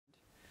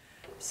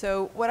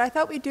So what I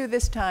thought we'd do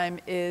this time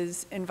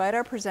is invite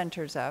our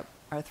presenters up,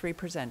 our three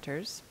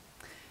presenters.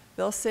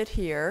 They'll sit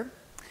here,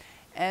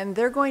 and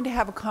they're going to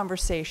have a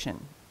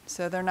conversation.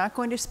 So they're not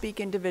going to speak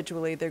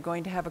individually, they're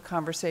going to have a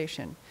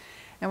conversation.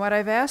 And what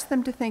I've asked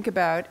them to think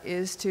about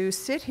is to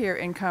sit here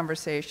in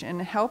conversation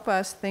and help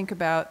us think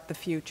about the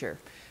future.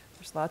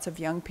 There's lots of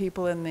young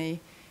people in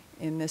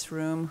this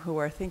room who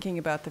are thinking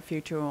about the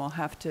future and will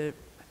have to,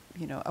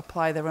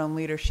 apply their own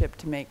leadership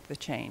to make the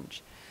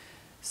change.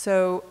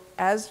 So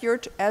as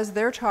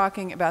they're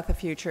talking about the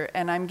future,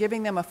 and I'm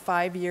giving them a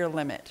 5-year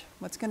limit,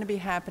 what's going to be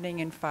happening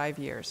in 5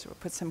 years? We'll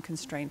put some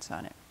constraints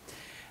on it.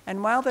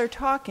 And while they're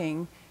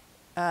talking,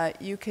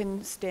 you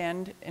can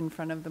stand in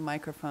front of the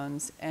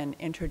microphones and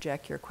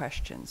interject your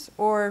questions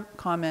or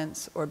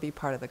comments or be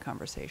part of the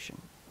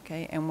conversation,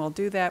 okay? And we'll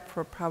do that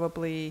for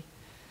probably,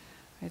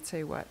 I'd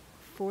say what,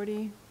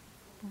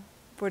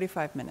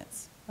 45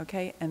 minutes,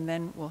 okay? And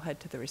then we'll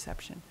head to the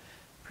reception.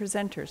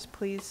 Presenters,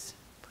 please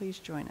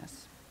join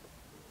us.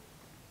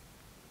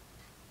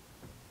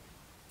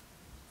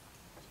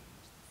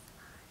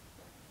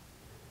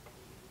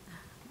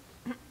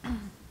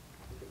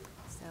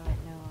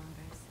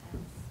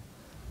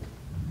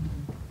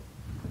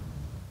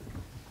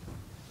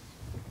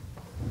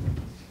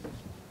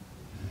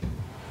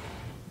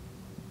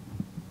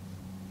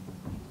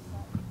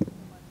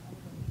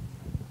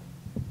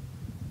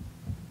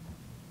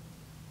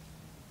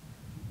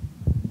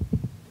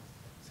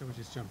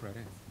 Just jump right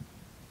in.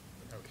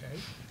 Okay.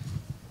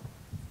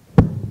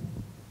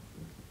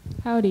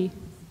 Howdy.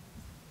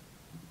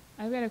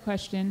 I've got a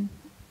question.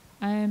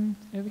 I'm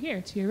over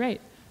here to your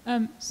right.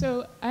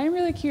 So I'm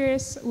really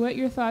curious what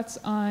your thoughts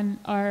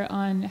are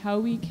on how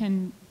we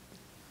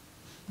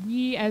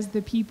as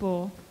the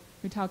people,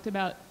 we talked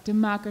about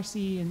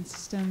democracy and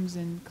systems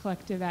and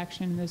collective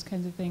action, those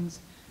kinds of things,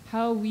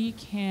 how we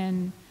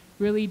can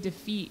really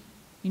defeat,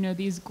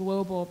 these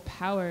global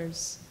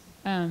powers,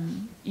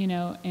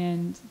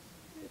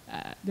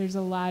 there's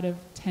a lot of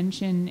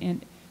tension,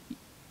 and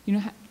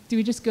do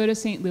we just go to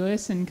St.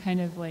 Louis and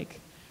kind of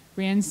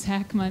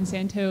ransack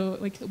Monsanto?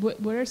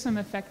 What are some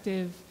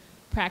effective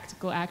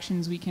practical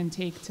actions we can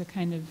take to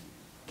kind of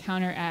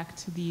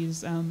counteract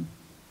these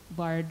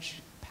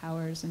large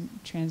powers and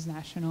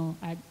transnational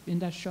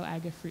industrial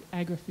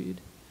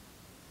agri-food?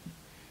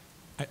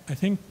 I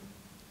think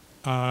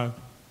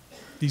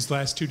these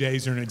last 2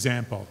 days are an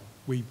example.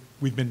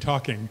 We've been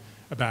talking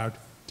about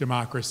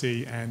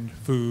democracy and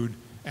food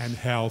and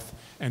health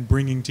and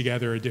bringing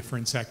together a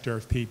different sector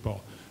of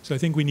people. So I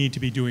think we need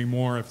to be doing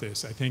more of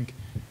this. I think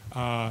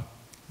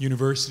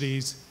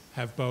universities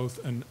have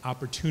both an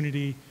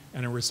opportunity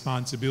and a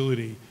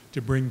responsibility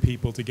to bring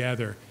people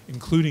together,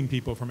 including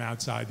people from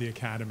outside the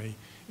academy,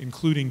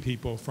 including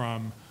people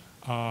from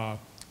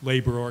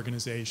labor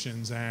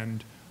organizations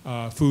and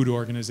food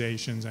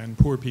organizations and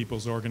poor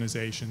people's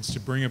organizations, to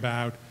bring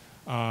about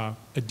a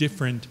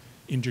different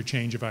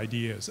interchange of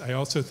ideas. I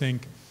also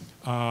think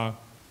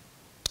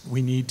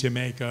we need to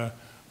make a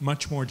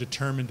much more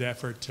determined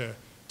effort to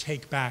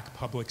take back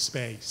public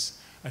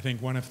space. I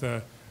think one of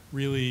the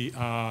really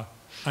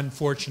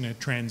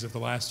unfortunate trends of the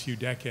last few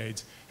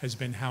decades has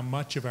been how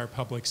much of our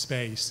public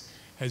space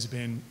has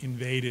been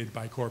invaded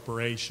by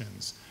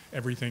corporations.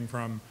 Everything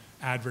from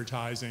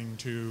advertising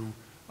to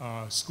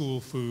school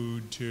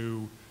food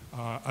to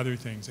other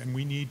things. And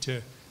we need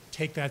to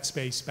take that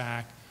space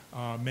back,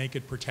 make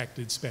it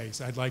protected space.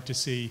 I'd like to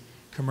see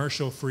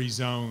commercial-free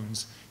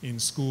zones in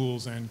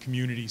schools and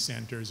community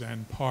centers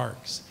and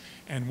parks.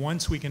 And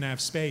once we can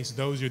have space,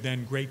 those are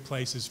then great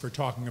places for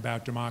talking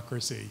about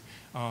democracy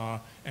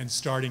and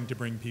starting to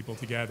bring people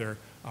together,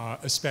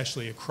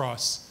 especially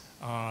across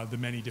the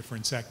many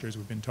different sectors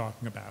we've been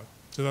talking about.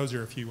 So those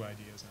are a few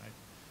ideas, and I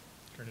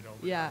turn it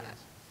over to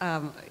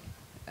others.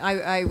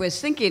 I was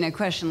thinking a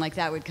question like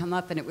that would come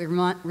up, and it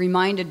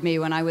reminded me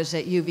when I was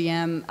at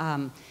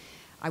UVM.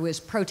 I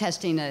was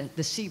protesting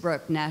the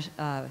Seabrook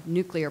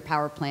nuclear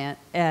power plant,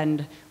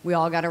 and we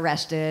all got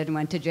arrested and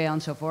went to jail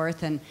and so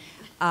forth, and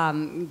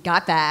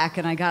got back,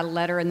 and I got a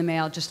letter in the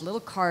mail, just a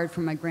little card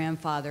from my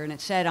grandfather, and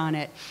it said on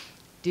it,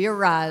 "Dear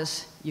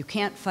Roz, you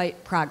can't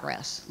fight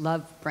progress.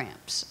 Love,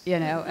 Bramps."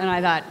 And I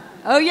thought,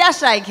 oh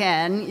yes I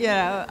can,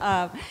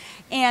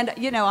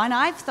 and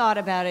I've thought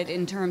about it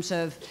in terms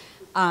of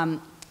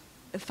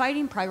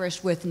fighting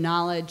progress with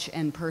knowledge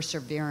and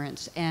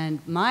perseverance. And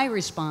my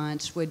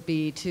response would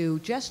be to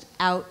just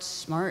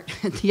outsmart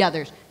the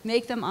others,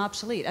 make them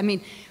obsolete. I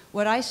mean,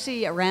 what I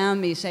see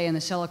around me, say in the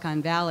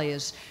Silicon Valley,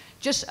 is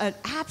just an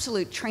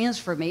absolute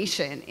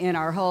transformation in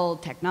our whole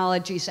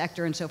technology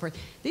sector and so forth.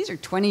 These are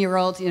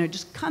 20-year-olds,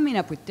 just coming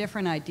up with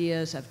different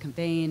ideas of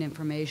conveying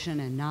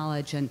information and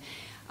knowledge and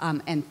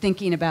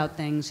thinking about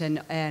things.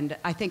 And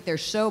I think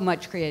there's so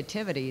much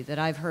creativity that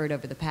I've heard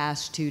over the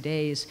past 2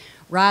 days,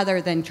 rather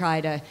than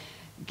try to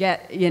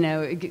get your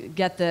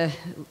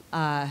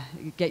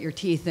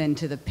teeth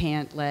into the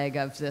pant leg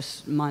of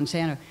this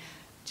Monsanto.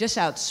 Just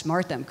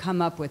outsmart them,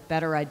 come up with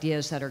better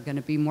ideas that are going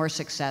to be more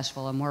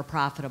successful and more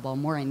profitable,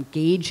 more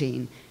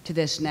engaging to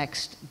this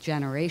next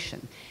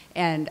generation.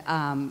 And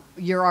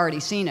you're already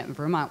seeing it in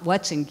Vermont.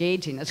 What's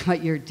engaging is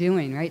what you're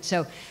doing, right?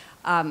 So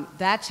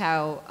that's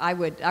how I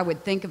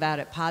would think about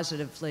it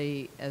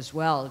positively as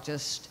well.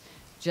 Just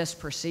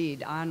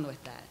proceed on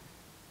with that.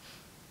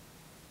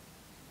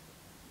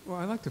 Well,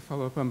 I'd like to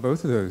follow up on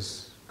both of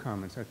those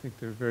comments. I think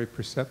they're very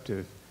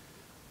perceptive.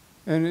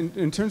 And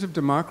in terms of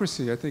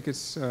democracy, I think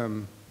it's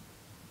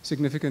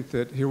significant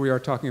that here we are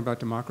talking about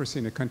democracy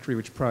in a country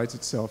which prides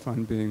itself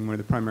on being one of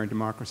the primary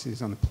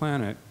democracies on the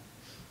planet.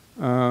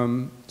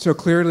 So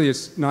clearly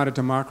it's not a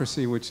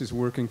democracy which is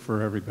working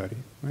for everybody,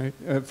 right?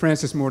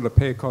 Francis Moore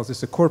Lepay calls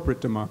this a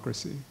corporate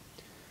democracy.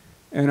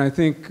 And I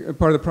think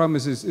part of the problem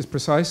is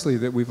precisely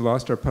that we've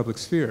lost our public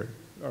sphere,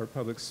 our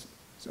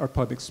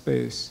public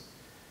space,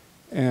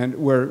 and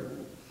where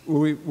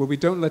we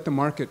don't let the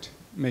market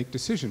make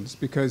decisions,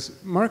 because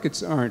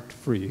markets aren't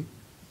free.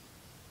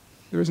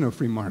 There is no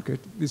free market.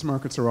 These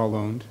markets are all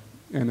owned,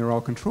 and they're all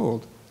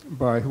controlled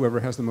by whoever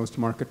has the most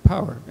market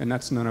power, and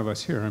that's none of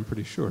us here, I'm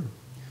pretty sure.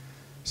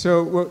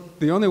 So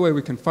the only way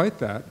we can fight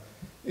that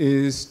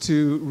is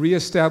to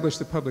reestablish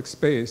the public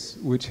space,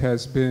 which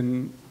has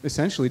been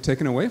essentially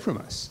taken away from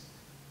us.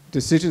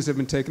 Decisions have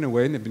been taken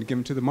away and they've been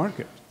given to the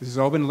market. This has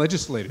all been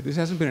legislated. This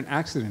hasn't been an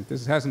accident.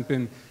 This hasn't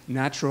been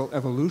natural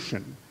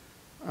evolution.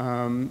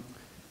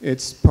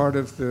 It's part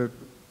of the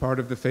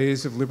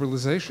phase of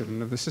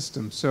liberalization of the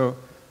system. So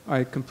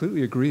I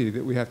completely agree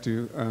that we have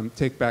to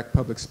take back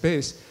public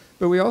space,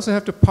 but we also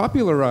have to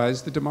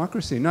popularize the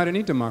democracy, not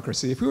any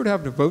democracy. If we were to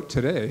have to vote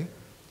today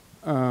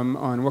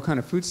on what kind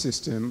of food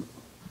system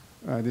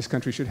this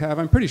country should have,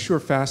 I'm pretty sure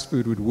fast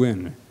food would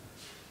win.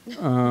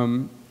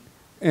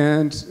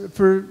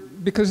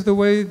 Because of the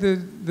way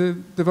the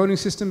voting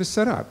system is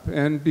set up,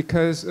 and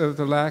because of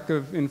the lack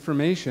of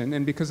information,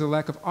 and because of the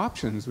lack of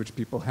options which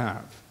people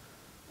have.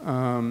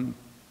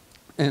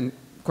 And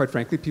quite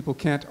frankly, people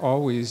can't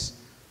always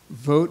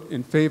vote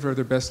in favor of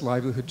their best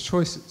livelihood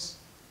choices.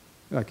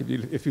 Like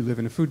if you live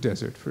in a food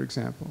desert, for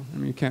example. I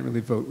mean, you can't really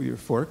vote with your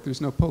fork.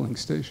 There's no polling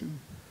station.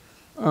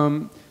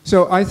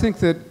 So I think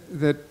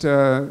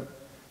that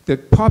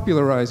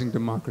popularizing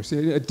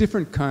democracy, a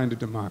different kind of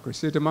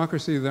democracy, a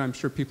democracy that I'm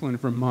sure people in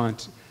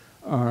Vermont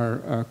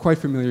are quite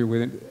familiar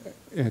with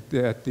at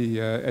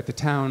the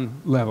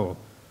town level,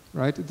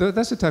 right?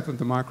 That's the type of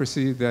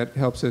democracy that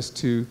helps us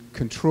to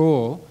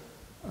control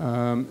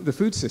the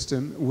food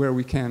system where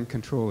we can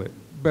control it.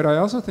 But I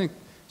also think,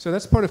 so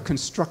that's part of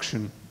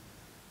construction.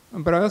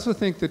 But I also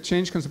think that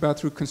change comes about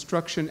through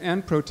construction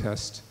and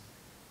protest.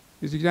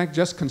 You can't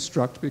just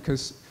construct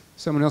because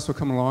someone else will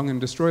come along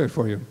and destroy it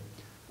for you.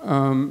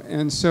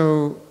 And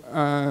so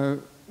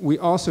we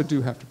also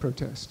do have to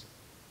protest.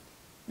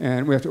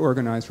 And we have to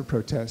organize for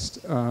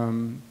protest.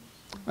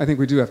 I think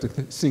we do have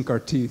to sink our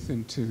teeth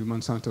into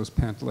Monsanto's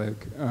pant leg.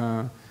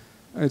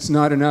 It's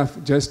not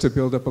enough just to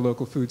build up a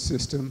local food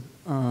system.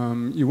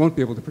 You won't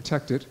be able to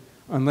protect it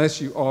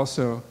unless you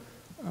also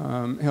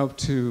help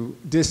to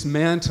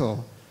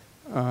dismantle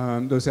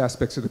those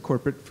aspects of the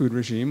corporate food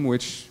regime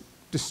which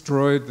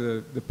destroyed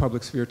the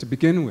public sphere to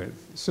begin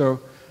with. So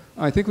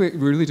I think we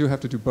really do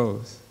have to do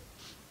both.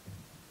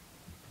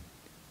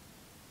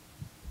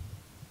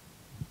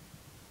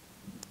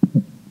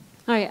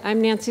 Hi,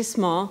 I'm Nancy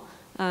Small.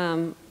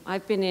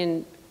 I've been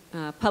in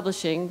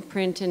publishing,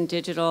 print and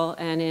digital,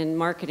 and in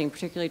marketing,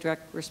 particularly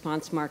direct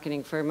response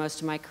marketing, for most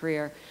of my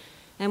career.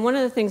 And one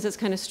of the things that's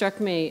kind of struck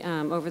me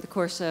over the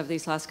course of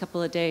these last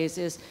couple of days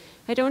is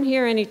I don't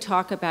hear any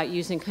talk about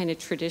using kind of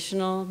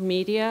traditional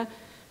media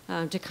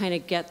to kind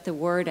of get the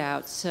word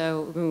out.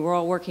 So I mean, we're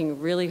all working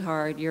really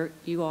hard.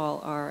 You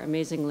all are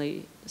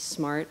amazingly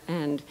smart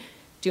and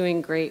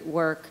doing great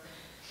work.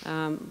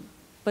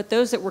 But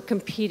those that we're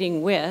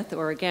competing with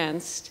or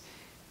against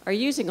are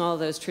using all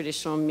those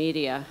traditional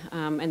media,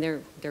 and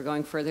they're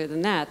going further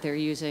than that. They're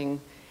using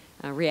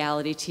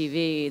reality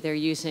TV. They're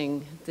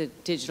using the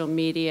digital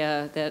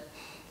media that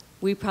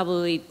we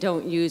probably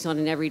don't use on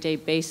an everyday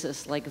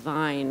basis, like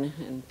Vine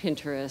and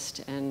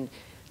Pinterest, and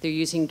they're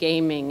using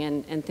gaming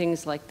and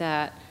things like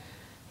that.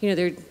 You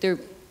know, they're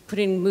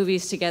putting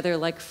movies together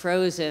like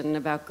Frozen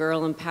about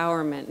girl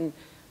empowerment. And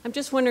I'm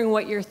just wondering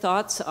what your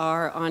thoughts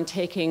are on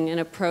taking an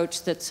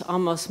approach that's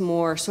almost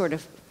more sort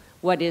of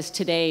what is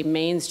today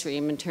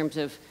mainstream in terms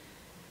of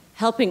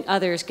helping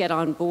others get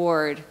on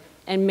board,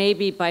 and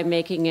maybe by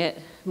making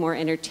it more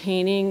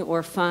entertaining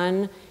or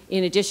fun,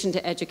 in addition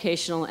to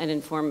educational and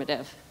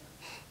informative.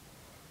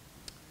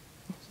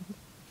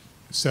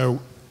 So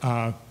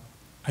I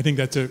think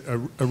that's a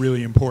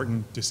really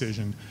important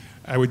decision.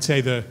 I would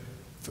say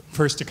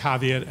first a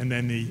caveat and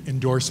then the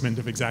endorsement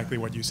of exactly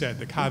what you said.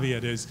 The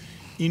caveat is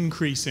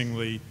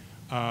increasingly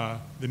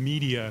the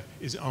media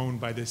is owned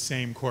by the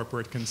same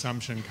corporate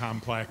consumption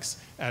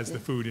complex as the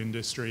food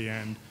industry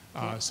and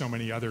so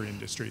many other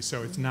industries.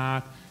 So it's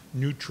not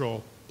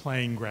neutral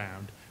playing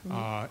ground.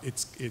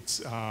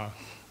 It's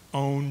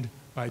owned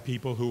by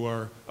people who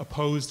are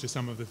opposed to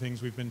some of the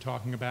things we've been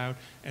talking about,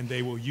 and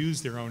they will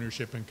use their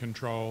ownership and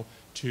control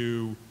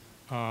to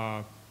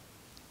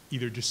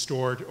either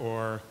distort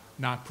or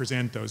not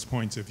present those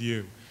points of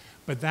view.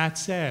 But that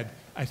said,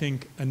 I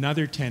think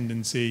another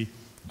tendency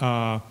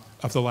of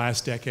the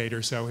last decade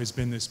or so has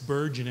been this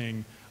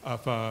burgeoning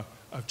of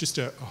just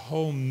a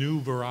whole new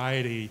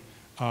variety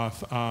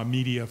of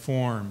media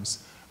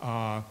forms.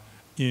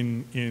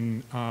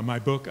 In my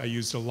book, I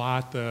used a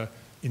lot the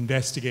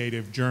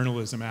investigative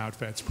journalism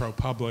outfits,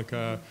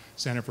 ProPublica,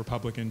 Center for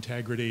Public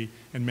Integrity,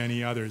 and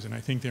many others. And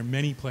I think there are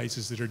many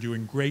places that are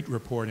doing great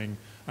reporting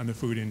on the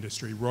food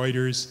industry.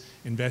 Reuters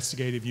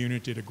investigative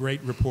unit did a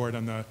great report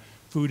on the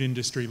food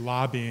industry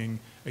lobbying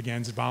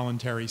against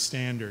voluntary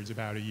standards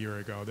about a year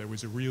ago. There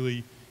was a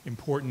really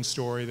important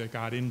story that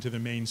got into the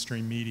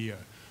mainstream media.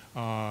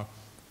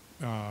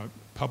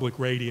 Public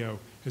radio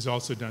has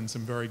also done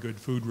some very good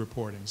food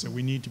reporting. So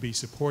we need to be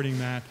supporting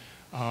that.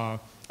 I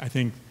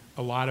think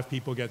a lot of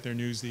people get their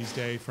news these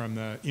days from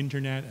the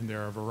internet, and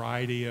there are a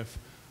variety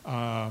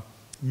of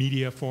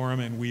media forum,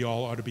 and we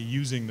all ought to be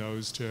using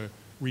those to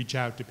reach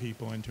out to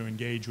people and to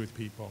engage with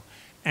people.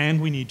 And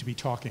we need to be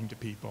talking to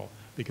people,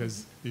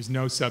 because there's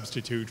no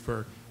substitute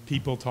for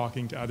people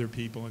talking to other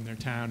people in their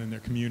town, in their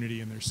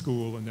community, in their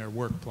school, in their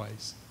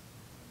workplace.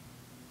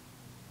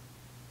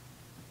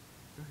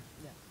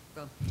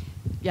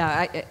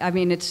 Yeah, I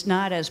mean, it's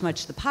not as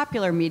much the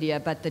popular media,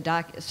 but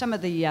some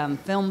of the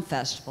film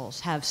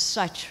festivals have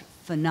such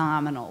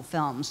phenomenal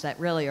films that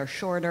really are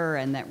shorter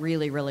and that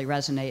really, really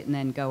resonate and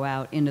then go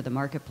out into the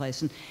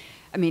marketplace. And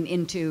I mean,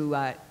 into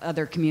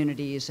other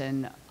communities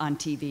and on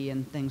TV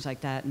and things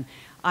like that. And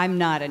I'm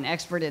not an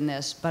expert in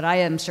this, but I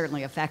am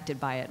certainly affected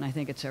by it. And I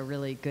think it's a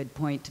really good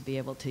point to be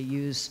able to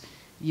use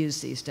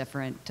these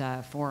different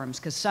forums,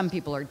 because some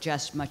people are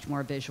just much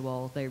more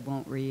visual. They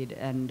won't read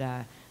and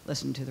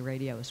listen to the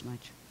radio as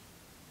much.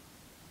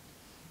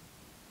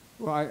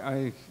 Well,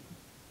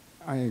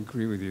 I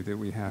agree with you that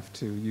we have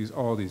to use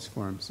all these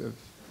forms of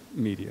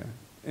media.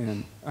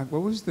 And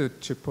what was the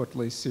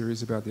Chipotle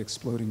series about the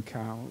exploding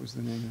cow? What was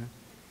the name of that?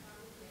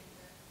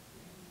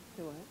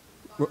 The what?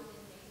 Well,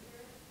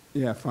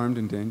 yeah, Farmed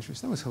and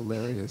Dangerous. That was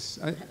hilarious.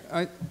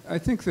 I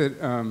think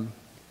that,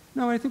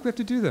 no, I think we have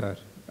to do that.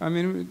 I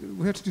mean,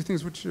 we have to do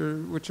things which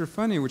are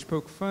funny, which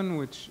poke fun,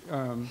 which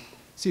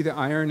see the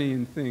irony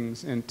in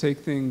things, and take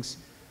things,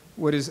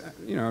 what is,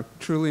 you know,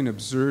 truly an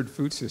absurd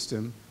food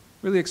system,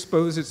 really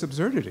expose its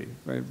absurdity,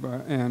 right?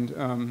 And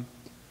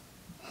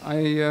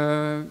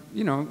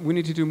you know, we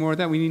need to do more of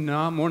that. We need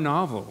more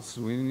novels.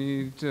 We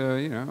need,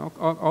 you know,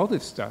 all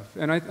this stuff.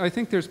 And I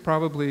think there's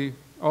probably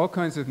all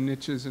kinds of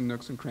niches and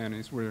nooks and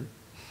crannies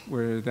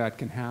where that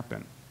can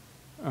happen.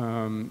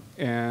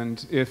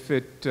 And if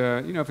it,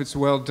 you know, if it's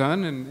well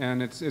done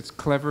and it's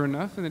clever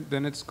enough,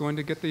 then it's going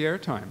to get the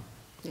airtime.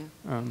 Yeah.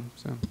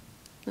 So.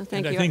 Well,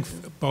 thank you. I think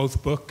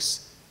both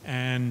books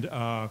and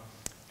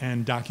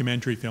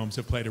documentary films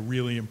have played a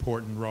really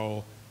important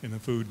role in the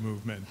food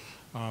movement.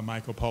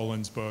 Michael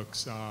Pollan's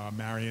books,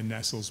 Marion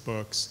Nestle's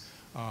books.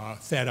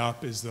 Fed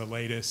Up is the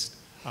latest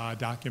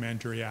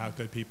documentary out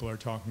that people are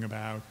talking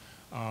about.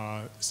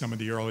 Some of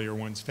the earlier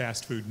ones,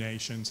 Fast Food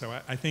Nation. So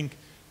I think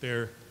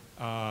the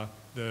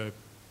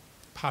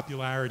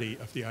popularity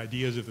of the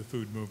ideas of the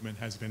food movement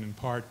has been in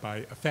part by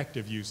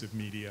effective use of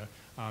media,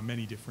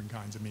 many different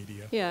kinds of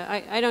media.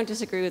 Yeah, I don't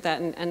disagree with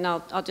that, and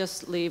I'll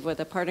just leave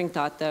with a parting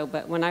thought, though.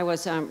 But when I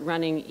was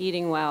running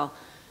Eating Well,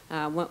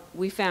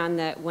 we found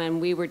that when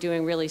we were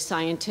doing really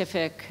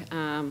scientific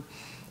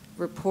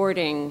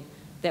reporting,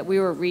 that we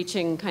were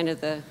reaching kind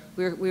of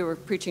we were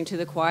preaching to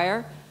the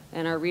choir,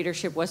 and our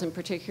readership wasn't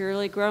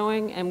particularly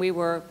growing, and we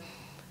were,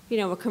 you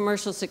know, a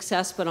commercial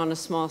success, but on a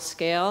small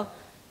scale.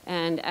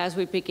 And as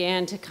we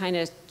began to kind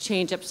of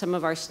change up some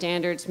of our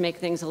standards, make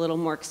things a little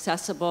more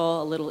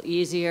accessible, a little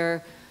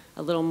easier,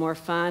 a little more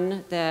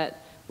fun, that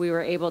we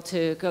were able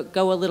to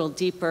go a little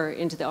deeper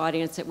into the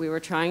audience that we were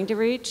trying to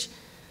reach.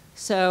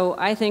 So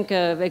I think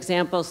of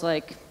examples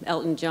like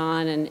Elton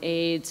John and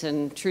AIDS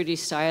and Trudy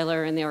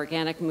Styler and the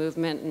organic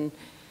movement.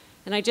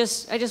 And I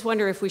just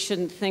wonder if we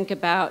shouldn't think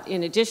about,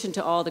 in addition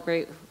to all the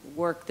great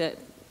work that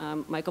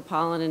Michael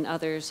Pollan and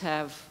others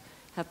have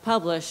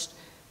published,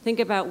 think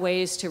about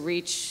ways to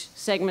reach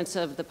segments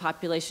of the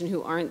population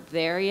who aren't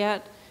there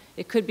yet.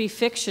 It could be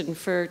fiction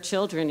for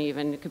children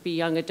even. It could be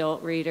young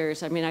adult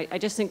readers. I mean, I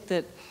just think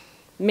that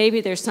maybe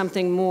there's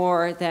something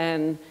more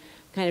than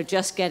kind of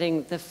just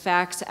getting the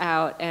facts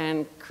out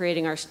and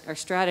creating our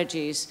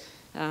strategies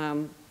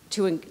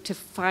to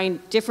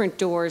find different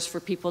doors for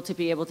people to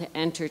be able to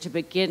enter, to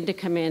begin to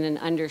come in and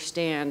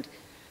understand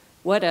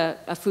what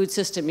a food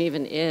system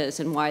even is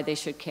and why they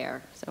should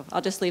care. So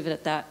I'll just leave it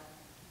at that.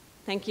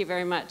 Thank you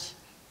very much.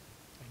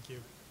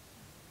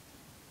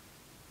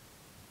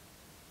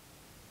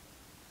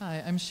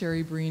 Hi, I'm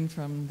Sherry Breen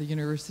from the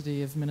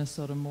University of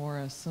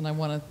Minnesota-Morris, and I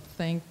want to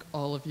thank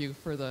all of you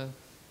for the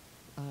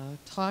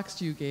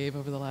talks you gave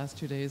over the last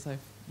 2 days.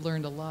 I've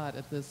learned a lot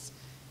at this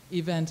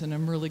event, and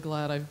I'm really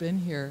glad I've been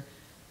here.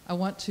 I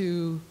want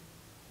to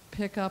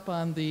pick up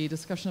on the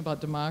discussion about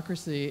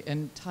democracy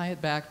and tie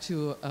it back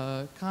to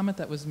a comment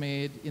that was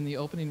made in the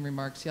opening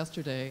remarks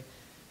yesterday,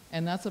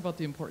 and that's about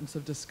the importance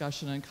of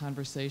discussion and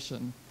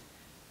conversation.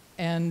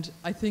 And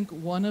I think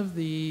one of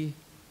the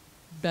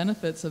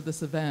benefits of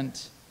this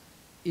event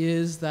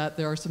is that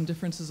there are some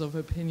differences of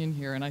opinion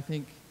here, and I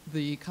think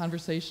the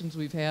conversations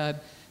we've had,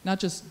 not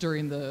just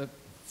during the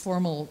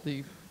formal,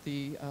 the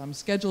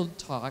scheduled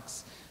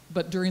talks,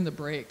 but during the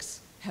breaks,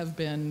 have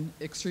been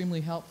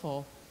extremely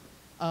helpful.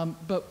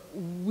 But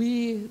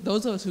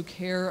those of us who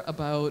care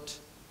about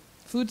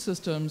food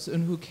systems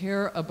and who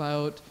care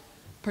about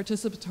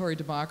participatory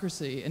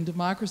democracy, and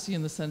democracy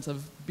in the sense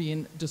of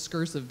being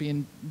discursive,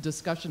 being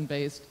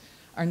discussion-based,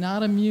 are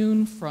not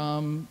immune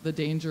from the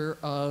danger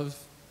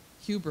of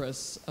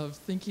hubris, of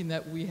thinking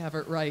that we have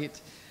it right,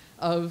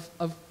 of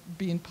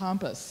being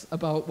pompous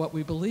about what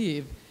we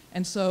believe.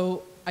 And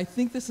so I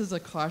think this is a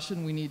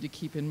caution we need to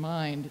keep in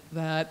mind,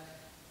 that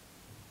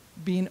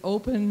being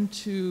open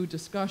to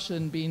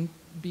discussion,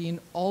 being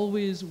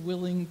always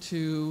willing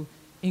to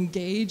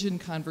engage in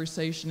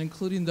conversation,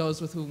 including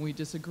those with whom we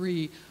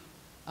disagree,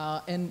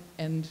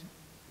 and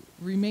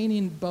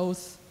remaining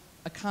both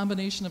a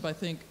combination of, I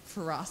think,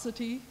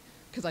 ferocity,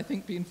 because I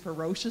think being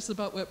ferocious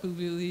about what we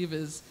believe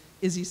is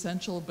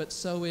essential, but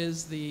so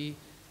is the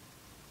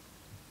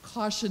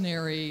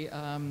cautionary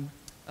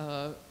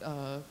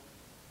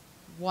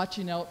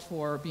watching out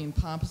for being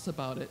pompous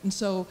about it. And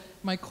so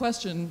my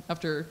question,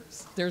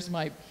 there's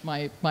my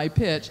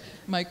pitch,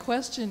 my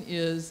question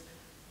is,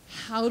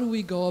 how do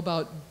we go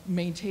about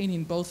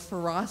maintaining both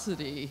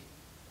ferocity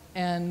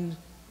and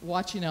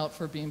watching out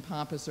for being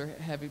pompous or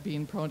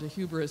being prone to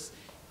hubris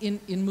in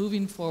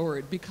moving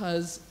forward?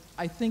 Because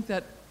I think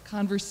that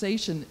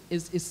conversation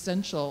is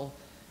essential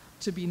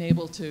to being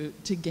able to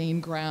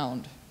gain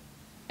ground.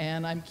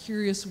 And I'm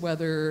curious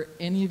whether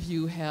any of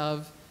you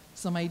have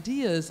some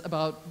ideas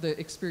about the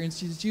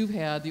experiences you've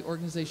had, the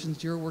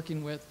organizations you're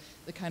working with,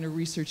 the kind of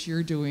research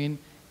you're doing,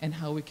 and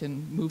how we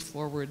can move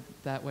forward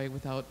that way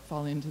without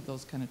falling into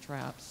those kind of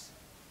traps.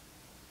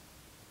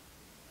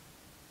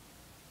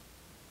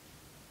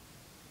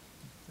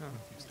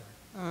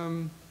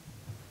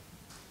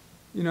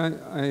 You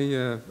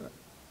know,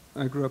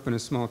 I grew up in a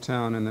small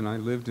town, and then I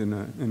lived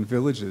in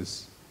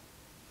villages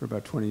for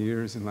about 20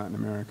 years in Latin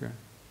America.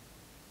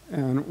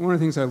 And one of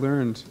the things I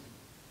learned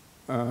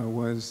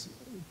was,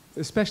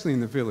 especially in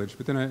the village,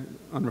 but then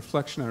on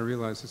reflection I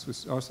realized this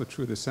was also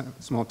true of the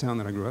small town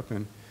that I grew up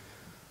in,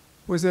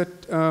 was that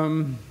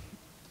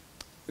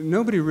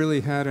nobody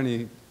really had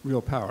any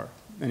real power,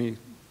 any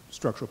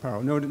structural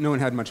power. No one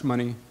had much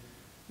money.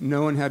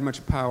 No one had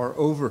much power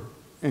over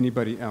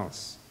anybody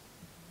else.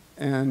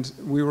 And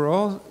we were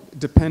all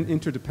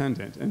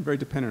interdependent and very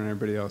dependent on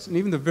everybody else. And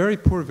even the very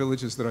poor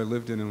villages that I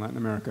lived in Latin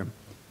America,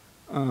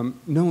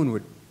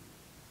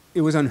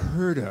 it was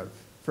unheard of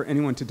for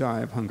anyone to die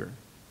of hunger,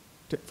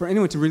 for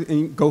anyone to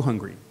really go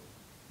hungry.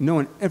 No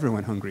one ever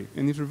went hungry.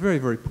 And these were very,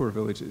 very poor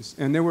villages.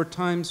 And there were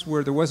times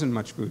where there wasn't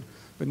much food,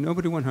 but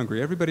nobody went hungry.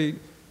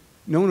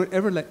 No one would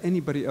ever let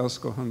anybody else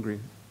go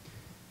hungry.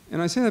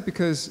 And I say that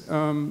because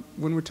when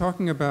we're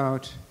talking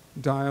about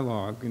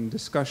dialogue and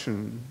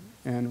discussion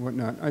and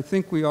whatnot, I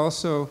think we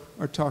also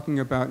are talking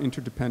about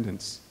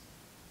interdependence.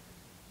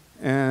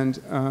 And,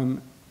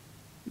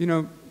 you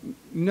know,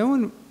 no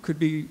one could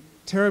be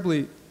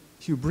terribly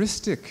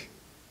hubristic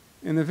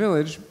in the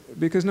village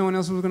because no one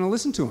else was going to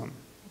listen to them.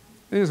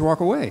 They just walk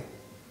away.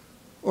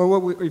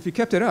 Or if you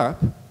kept it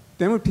up,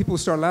 then would people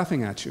start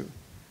laughing at you.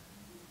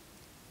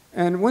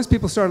 And once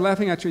people started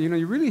laughing at you, you know,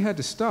 you really had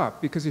to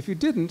stop, because if you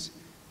didn't,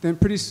 then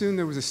pretty soon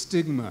there was a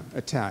stigma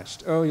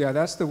attached. Oh yeah,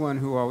 that's the one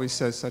who always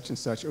says such and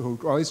such, or who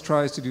always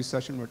tries to do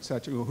such and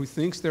such, or who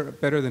thinks they're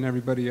better than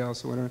everybody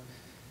else, or whatever.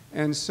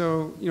 And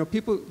so, you know,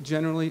 people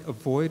generally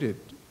avoided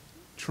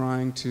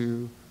trying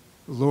to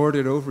lord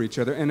it over each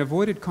other, and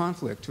avoided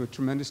conflict to a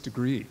tremendous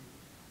degree,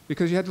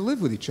 because you had to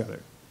live with each other.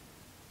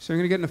 So you're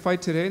going to get in a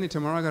fight today, and then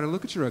tomorrow I got to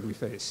look at your ugly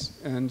face.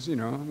 And, you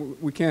know,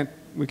 we can't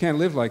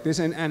live like this.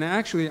 And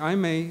actually, I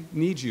may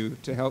need you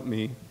to help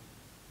me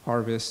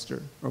harvest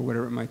or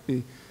whatever it might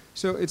be.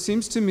 So it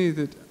seems to me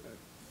that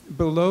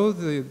below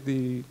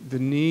the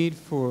need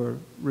for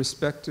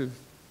respectful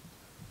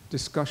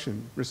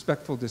discussion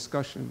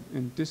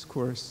and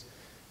discourse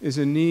is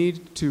a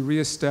need to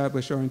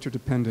reestablish our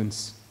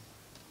interdependence.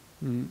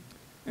 And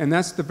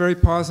that's the very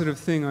positive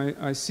thing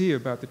I see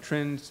about the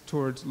trend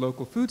towards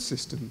local food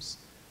systems,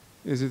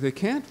 is that they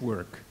can't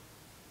work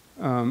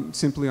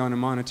simply on a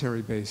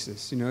monetary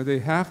basis. You know, they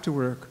have to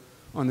work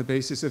on the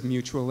basis of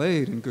mutual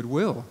aid and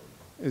goodwill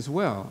as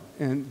well.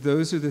 And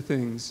those are the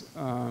things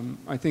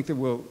I think that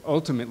will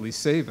ultimately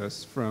save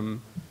us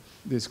from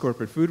this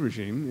corporate food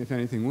regime, if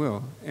anything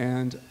will,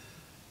 and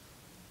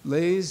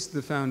lays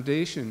the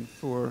foundation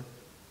for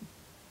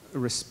a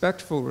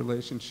respectful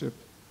relationship,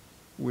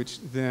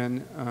 which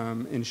then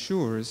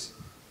ensures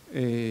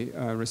a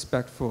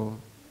respectful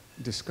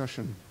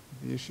discussion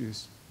of the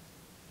issues.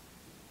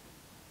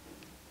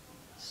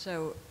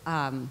 So,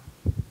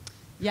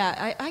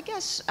 yeah, I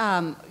guess,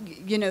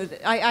 you know,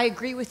 I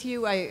agree with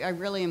you. I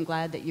really am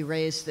glad that you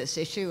raised this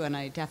issue, and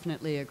I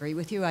definitely agree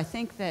with you. I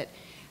think that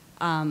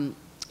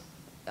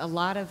a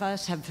lot of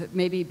us have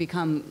maybe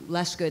become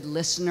less good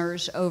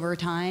listeners over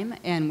time,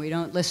 and we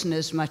don't listen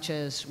as much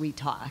as we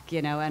talk,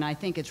 you know, and I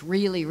think it's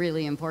really,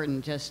 really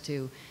important just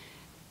to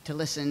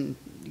listen,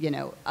 you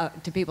know,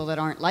 to people that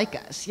aren't like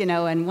us, you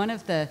know, and one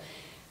of the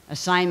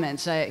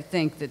assignments I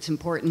think that's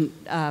important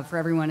for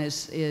everyone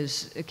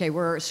is, okay,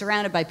 we're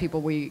surrounded by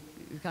people we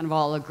kind of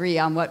all agree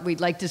on what we'd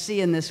like to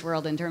see in this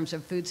world in terms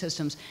of food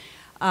systems.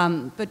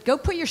 But go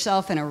put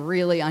yourself in a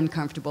really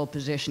uncomfortable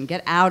position.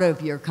 Get out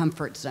of your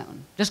comfort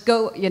zone. Just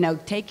go, you know,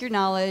 take your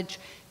knowledge,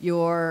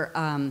 your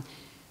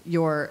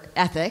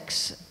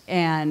ethics,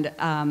 and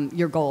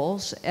your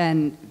goals,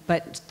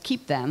 but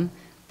keep them.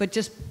 But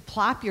just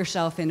plop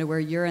yourself into where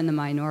you're in the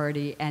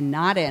minority and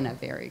not in a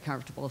very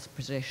comfortable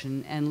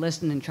position, and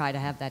listen and try to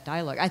have that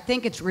dialogue. I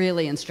think it's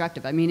really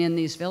instructive. I mean, in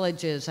these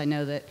villages, I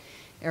know that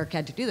Eric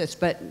had to do this,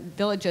 but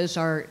villages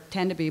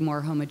tend to be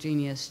more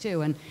homogeneous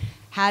too. And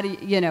how do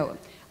you know?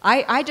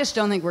 I just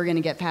don't think we're going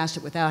to get past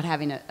it without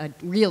having a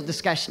real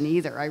discussion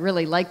either. I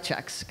really like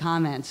Chuck's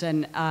comments,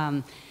 and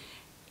I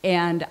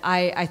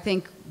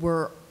think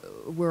we're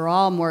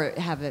all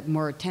have a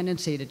more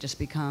tendency to just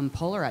become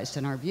polarized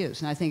in our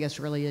views, and I think it's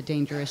really a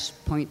dangerous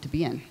point to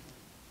be in.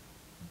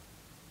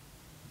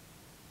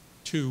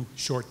 Two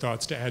short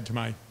thoughts to add to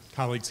my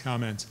colleagues'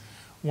 comments.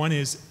 One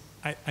is,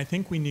 I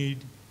think we need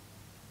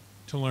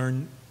to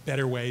learn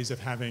better ways of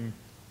having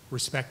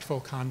respectful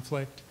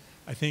conflict.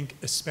 I think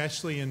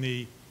especially in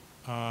the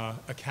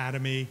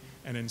academy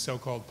and in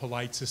so-called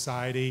polite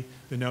society,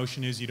 the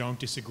notion is you don't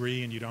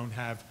disagree and you don't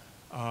have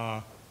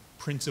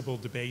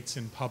principled debates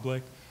in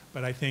public.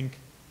 But I think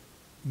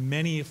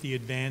many of the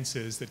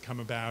advances that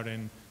come about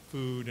in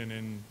food and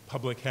in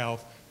public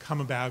health come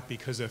about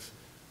because of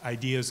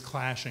ideas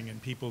clashing and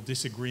people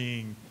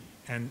disagreeing.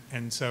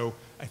 And so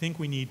I think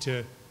we need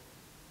to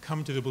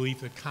come to the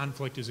belief that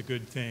conflict is a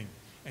good thing.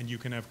 And you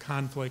can have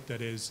conflict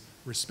that is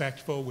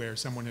respectful, where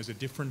someone has a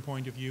different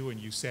point of view and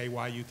you say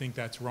why you think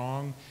that's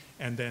wrong,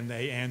 and then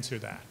they answer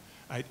that.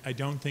 I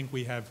don't think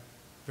we have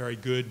very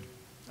good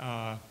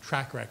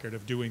track record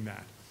of doing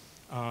that.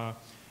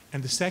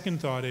 And the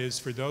second thought is,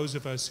 for those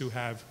of us who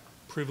have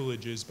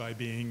privileges by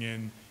being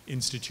in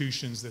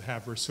institutions that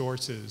have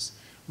resources,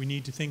 we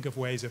need to think of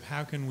ways of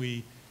how can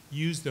we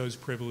use those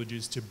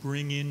privileges to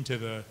bring into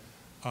the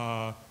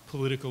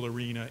political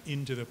arena,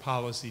 into the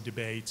policy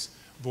debates,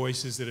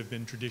 voices that have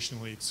been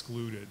traditionally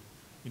excluded.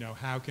 You know,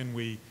 how can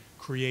we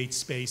create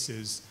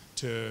spaces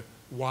to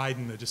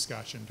widen the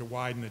discussion, to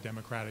widen the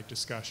democratic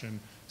discussion,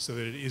 so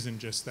that it isn't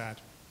just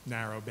that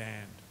narrow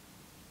band?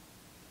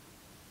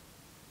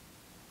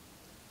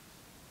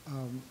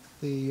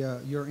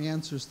 Your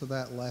answers to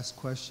that last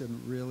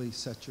question really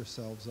set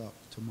yourselves up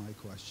to my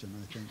question,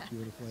 I think,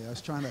 beautifully. I was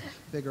trying to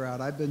figure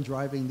out, I've been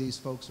driving these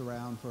folks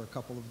around for a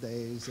couple of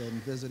days and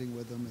visiting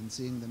with them and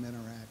seeing them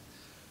interact.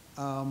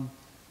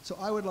 So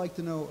I would like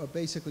to know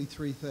basically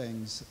three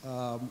things.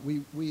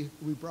 We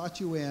brought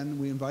you in,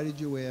 we invited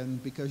you in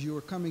because you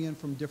were coming in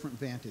from different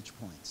vantage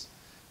points.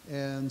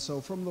 And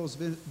so from those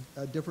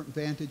different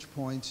vantage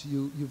points,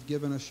 you've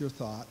given us your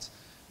thoughts.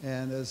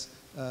 And as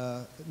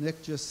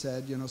Nick just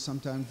said, you know,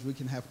 sometimes we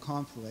can have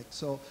conflict.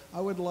 So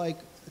I would like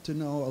to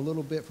know a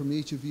little bit from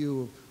each of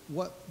you,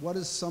 what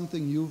is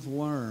something you've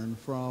learned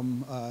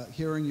from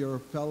hearing your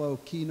fellow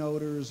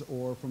keynoters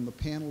or from the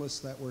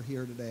panelists that were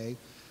here today?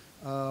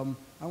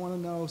 I want to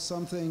know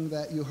something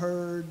that you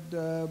heard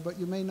but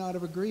you may not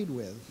have agreed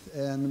with,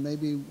 and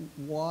maybe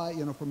why,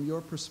 you know, from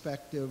your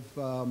perspective,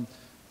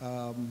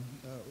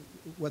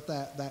 what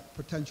that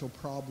potential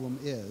problem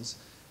is.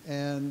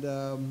 And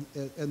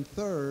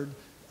third,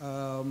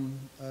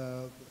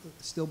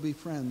 still be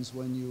friends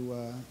when you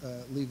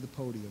leave the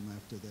podium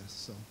after this.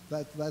 So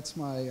that's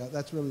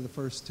really the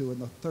first two. And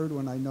the third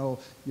one, I know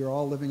you're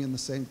all living in the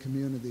same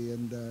community,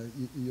 and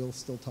you'll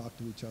still talk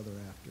to each other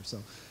after.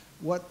 So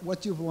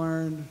what you've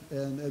learned,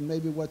 and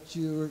maybe what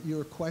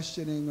you're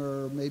questioning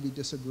or maybe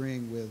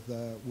disagreeing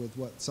with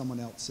what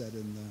someone else said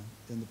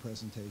in the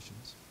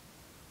presentations.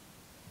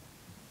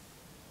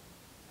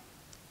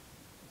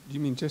 You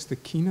mean just the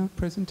keynote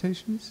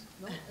presentations?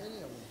 No, any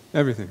of them.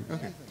 Everything,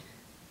 okay. Anything.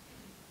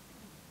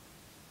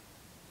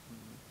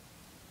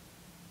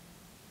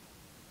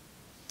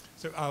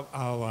 So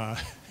I'll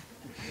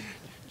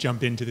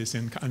jump into this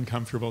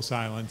uncomfortable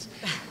silence.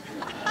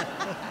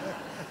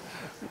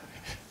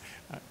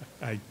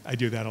 I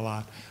do that a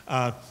lot.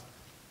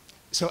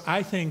 So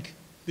I think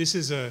this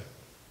is a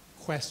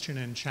question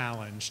and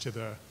challenge to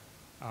the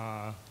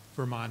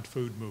Vermont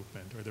food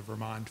movement or the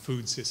Vermont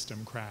food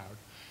system crowd.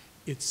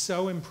 It's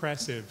so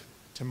impressive,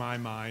 to my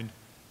mind,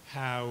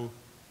 how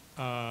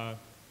the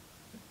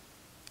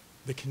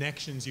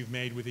connections you've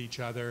made with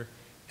each other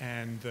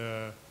and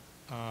the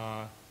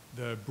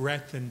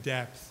breadth and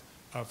depth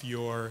of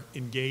your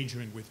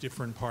engagement with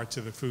different parts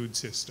of the food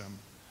system.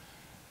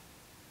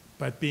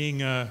 But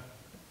being a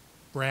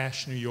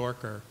brash New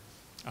Yorker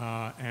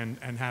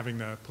and having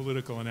the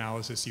political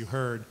analysis you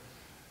heard,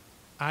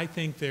 I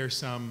think there's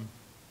some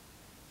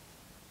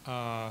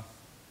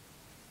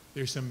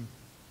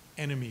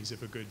enemies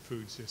of a good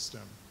food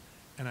system.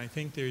 And I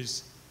think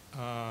there's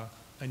a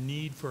a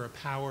need for a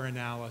power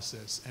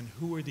analysis and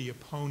who are the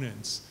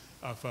opponents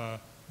of a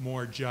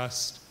more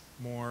just,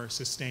 more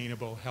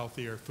sustainable,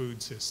 healthier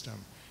food system.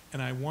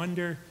 And I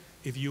wonder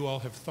if you all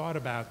have thought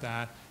about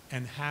that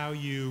and how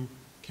you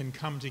can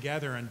come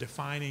together on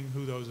defining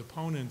who those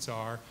opponents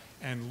are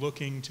and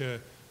looking to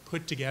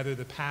put together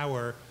the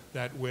power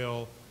that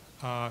will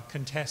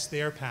contest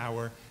their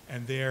power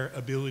and their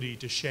ability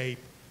to shape,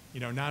 you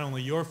know, not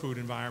only your food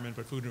environment,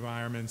 but food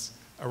environments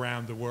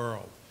around the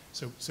world.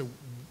 So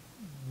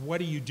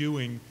what are you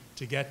doing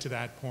to get to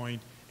that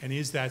point? And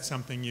is that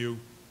something you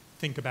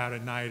think about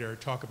at night or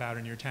talk about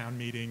in your town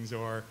meetings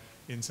or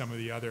in some of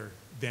the other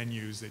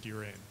venues that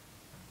you're in?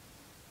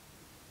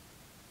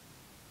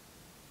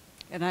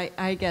 And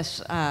I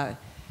guess I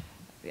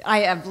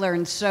have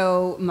learned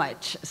so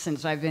much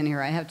since I've been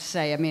here. I have to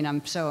say, I mean,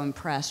 I'm so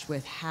impressed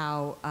with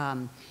how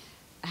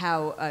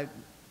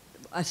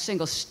a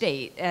single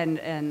state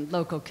and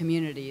local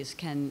communities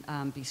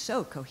can be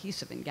so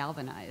cohesive and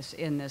galvanized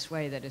in this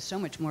way that is so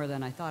much more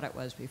than I thought it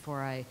was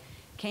before I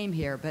came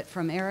here. But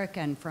from Eric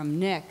and from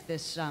Nick,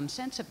 this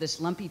sense of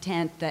this lumpy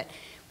tent that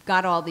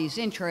got all these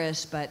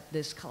interests, but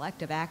this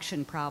collective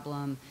action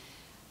problem,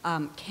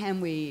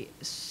 can we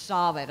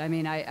solve it? I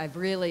mean, I've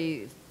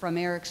really, from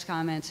Eric's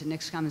comments and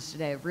Nick's comments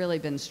today, I've really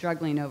been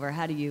struggling over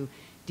how do you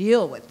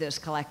deal with this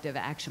collective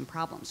action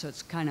problem. So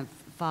it's kind of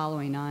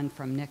following on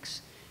from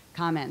Nick's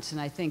comments, and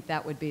I think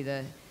that would be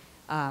the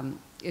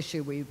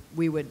issue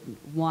we would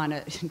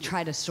want to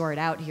try to sort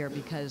out here,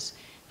 because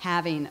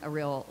having a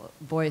real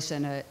voice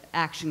and an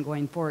action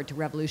going forward to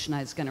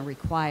revolutionize is going to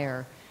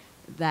require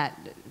that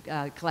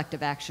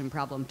collective action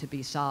problem to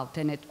be solved.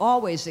 And it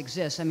always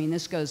exists. I mean,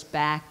 this goes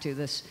back to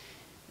this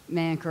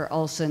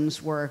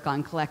Manker-Olson's work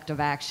on collective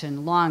action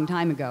a long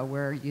time ago,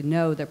 where you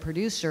know the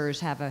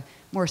producers have a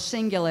more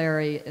singular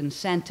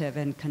incentive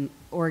and can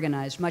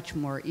organize much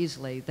more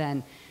easily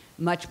than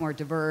much more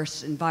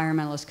diverse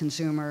environmentalist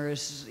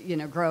consumers, you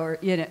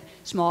know,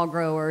 small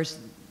growers,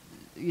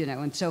 you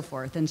know, and so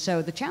forth. And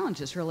so the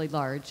challenge is really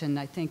large, and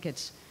I think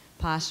it's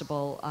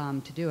possible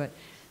to do it.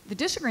 The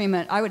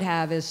disagreement I would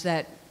have is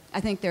that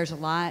I think there's a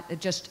lot,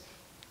 just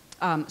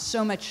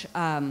so much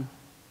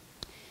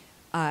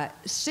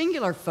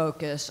singular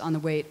focus on the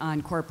weight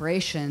on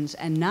corporations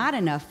and not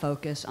enough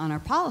focus on our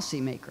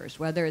policymakers,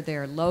 whether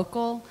they're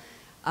local,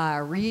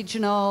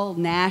 regional,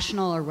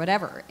 national, or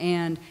whatever.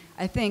 And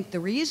I think the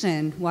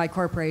reason why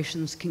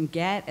corporations can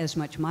get as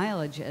much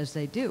mileage as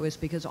they do is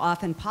because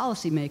often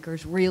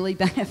policymakers really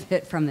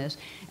benefit from this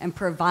and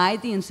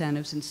provide the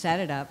incentives and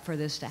set it up for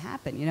this to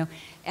happen, you know.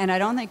 And I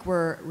don't think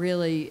we're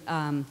really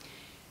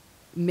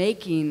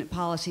making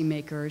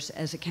policymakers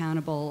as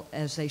accountable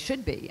as they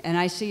should be. And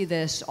I see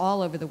this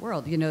all over the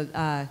world. You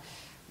know,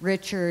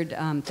 Richard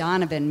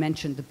Donovan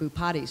mentioned the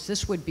Bupatis.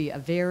 This would be a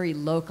very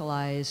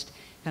localized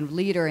kind of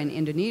leader in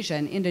Indonesia,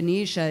 and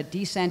Indonesia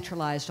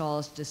decentralized all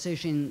its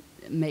decision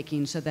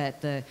making so that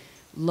the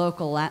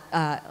local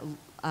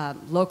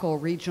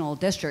regional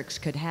districts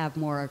could have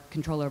more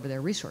control over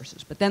their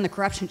resources. But then the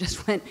corruption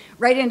just went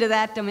right into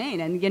that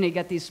domain, and you know, you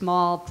got these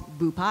small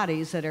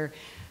Bupatis that are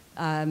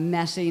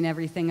messing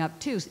everything up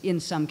too in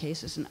some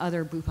cases, and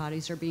other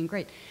Bupatis are being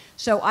great.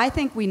 So I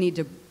think we need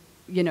to,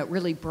 you know,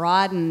 really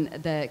broaden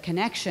the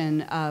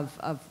connection of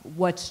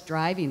what's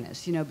driving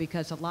this, you know,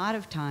 because a lot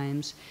of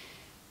times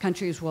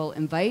countries will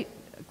invite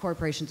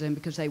corporations in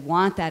because they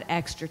want that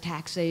extra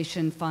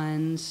taxation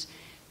funds.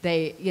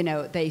 They, you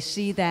know, they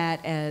see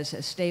that as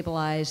a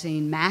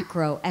stabilizing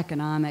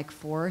macroeconomic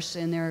force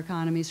in their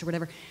economies or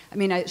whatever. I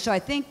mean, so I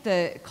think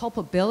the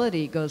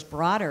culpability goes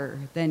broader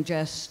than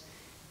just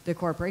the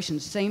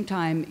corporations. Same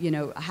time, you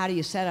know, how do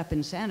you set up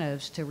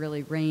incentives to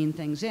really rein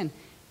things in?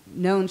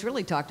 No one's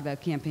really talked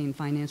about campaign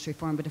finance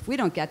reform, but if we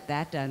don't get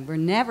that done, we're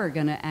never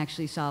going to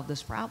actually solve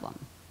this problem,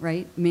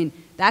 right? I mean,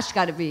 that's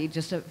got to be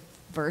just a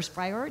first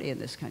priority in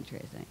this country,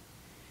 I think.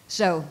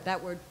 So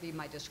that would be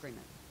my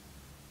disagreement.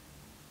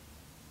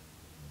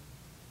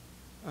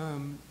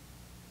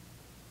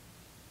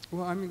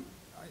 Well, I mean,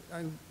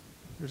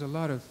 there's a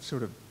lot of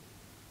sort of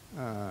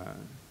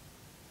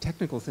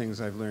technical things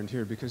I've learned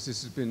here, because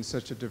this has been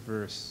such a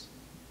diverse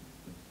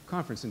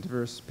conference and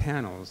diverse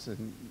panels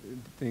and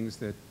things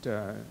that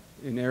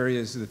in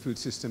areas of the food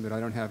system that I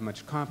don't have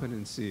much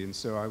competency. And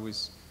so I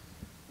was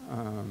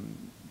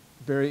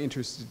very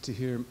interested to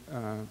hear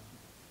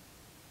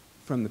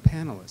from the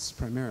panelists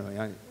primarily.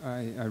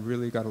 I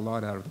really got a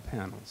lot out of the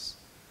panels.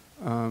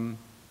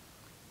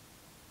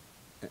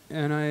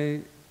 And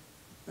I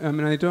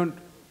mean, I don't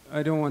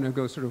want to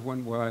go sort of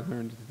one, well, I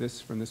learned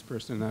this from this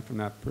person and that from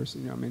that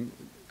person, you know, I mean,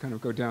 kind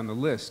of go down the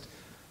list.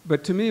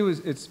 But to me,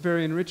 it's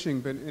very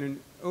enriching. But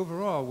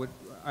overall, what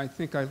I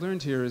think I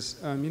learned here is,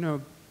 you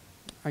know,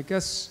 I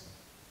guess,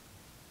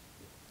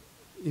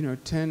 you know,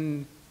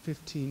 10,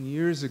 15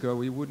 years ago,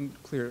 we wouldn't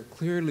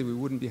clearly we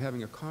wouldn't be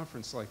having a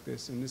conference like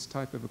this and this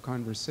type of a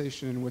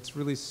conversation. And what's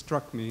really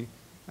struck me,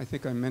 I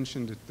think I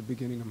mentioned at the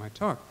beginning of my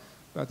talk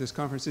about this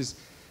conference,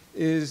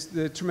 is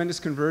the tremendous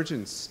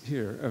convergence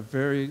here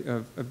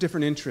of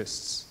different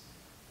interests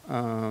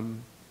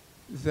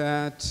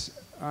that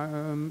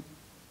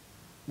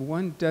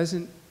one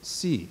doesn't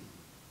see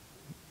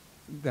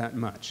that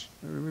much.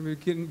 We're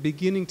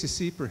beginning to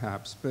see,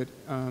 perhaps, but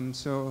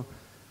so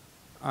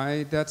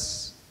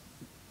that's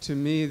to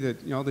me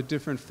that all the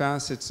different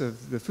facets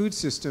of the food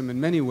system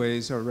in many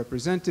ways are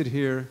represented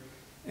here,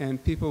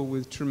 and people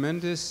with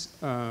tremendous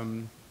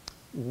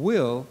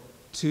will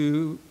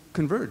to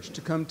converge,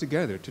 to come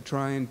together, to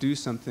try and do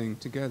something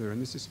together.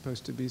 And this is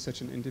supposed to be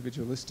such an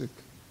individualistic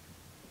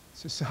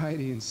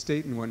society and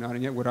state and whatnot,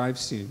 and yet what I've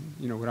seen,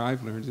 what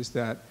I've learned is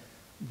that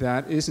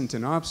that isn't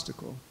an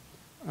obstacle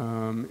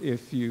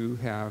if you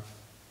have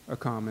a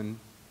common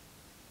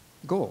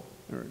goal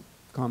or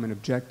common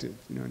objective,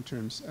 in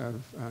terms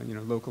of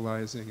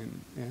localizing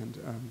and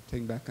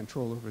taking back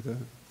control over the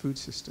food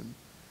system.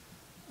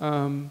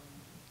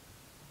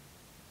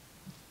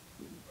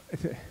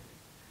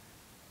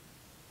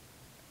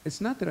 It's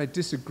not that I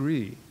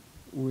disagree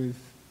with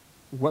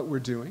what we're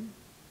doing,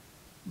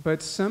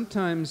 but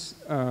sometimes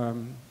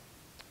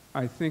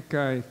I think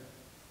I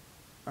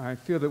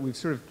feel that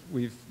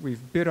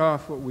we've bit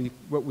off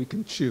what we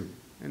can chew,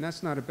 and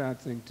that's not a bad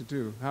thing to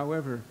do.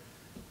 However,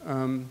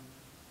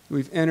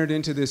 we've entered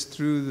into this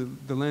through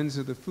the lens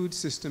of the food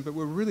system, but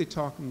we're really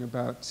talking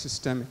about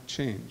systemic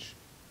change.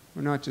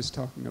 We're not just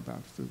talking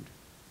about food.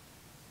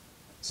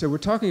 So we're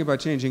talking about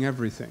changing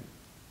everything.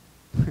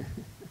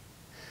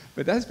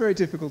 But that's very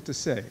difficult to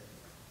say.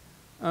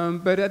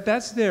 But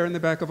that's there in the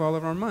back of all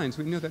of our minds.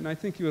 We know that, and I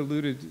think you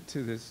alluded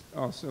to this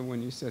also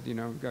when you said,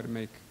 we've got to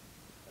make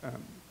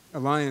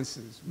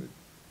alliances with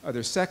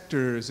other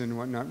sectors and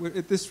whatnot.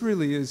 This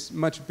really is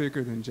much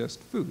bigger than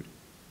just food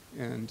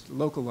and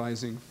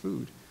localizing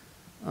food.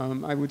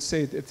 I would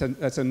say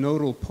that's a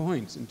nodal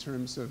point in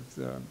terms of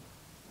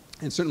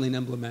and certainly an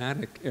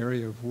emblematic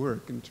area of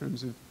work in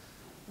terms of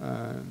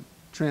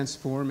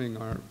transforming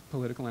our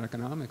political and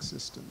economic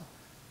system.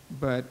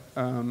 But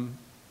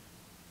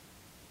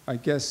I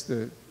guess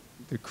the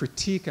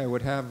critique I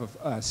would have of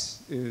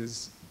us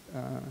is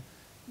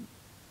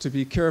to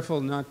be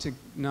careful not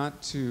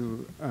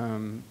to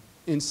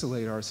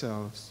insulate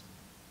ourselves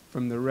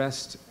from the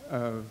rest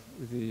of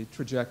the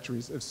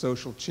trajectories of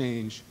social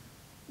change,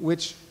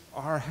 which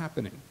are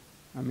happening.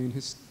 I mean,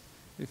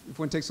 if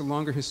one takes a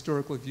longer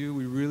historical view,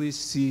 we really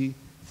see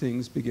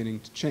things beginning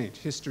to change.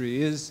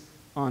 History is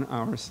on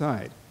our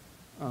side.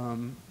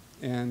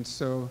 And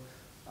so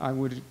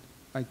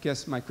I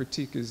guess my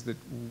critique is that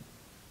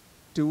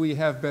do we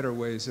have better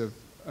ways of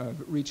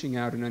reaching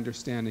out and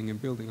understanding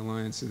and building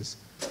alliances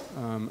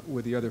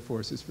with the other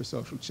forces for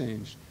social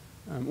change,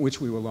 which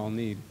we will all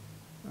need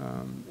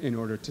in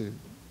order to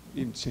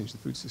even change the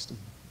food system?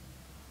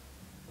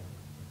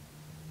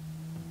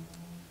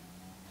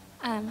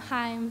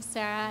 Hi, I'm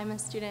Sarah. I'm a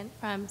student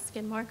from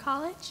Skidmore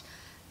College.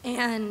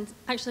 And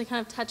actually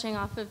kind of touching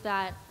off of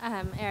that,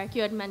 Eric,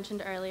 you had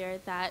mentioned earlier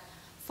that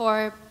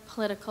for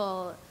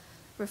political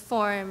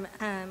reform,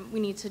 we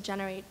need to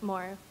generate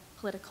more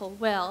political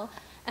will.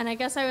 And I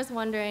guess I was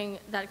wondering,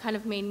 that kind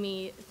of made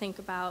me think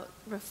about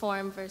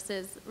reform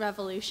versus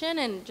revolution,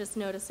 and just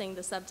noticing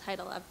the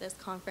subtitle of this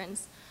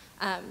conference,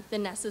 The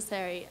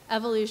Necessary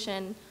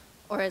Evolution,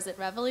 or is it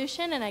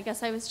revolution? And I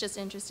guess I was just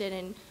interested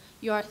in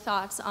your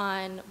thoughts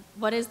on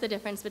what is the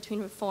difference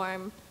between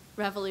reform,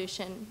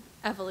 revolution,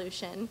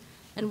 evolution,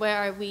 and where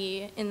are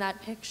we in that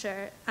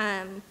picture?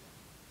 And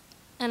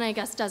I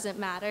guess, does it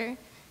matter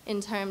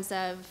in terms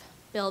of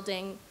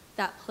building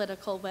that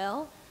political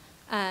will?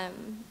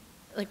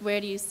 Like,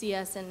 where do you see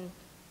us, and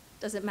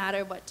does it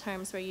matter what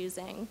terms we're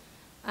using,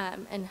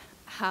 and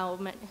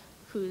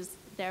who's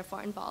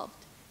therefore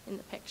involved in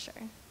the picture?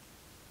 Yeah.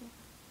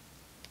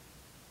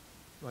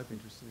 Well, I'd be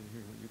interested in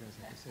hearing what you guys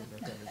have to say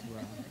about that as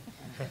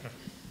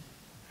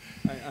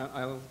well.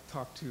 I'll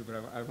talk too, but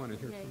I want to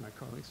hear from my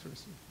colleagues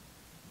first.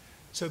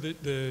 So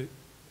it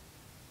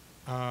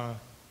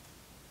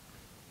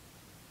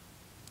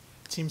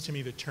seems to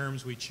me the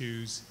terms we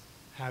choose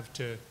have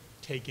to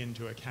take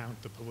into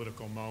account the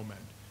political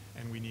moment.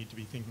 And we need to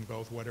be thinking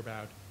both what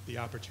about the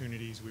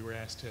opportunities we were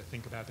asked to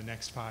think about the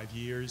next 5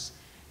 years,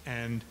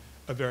 and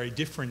a very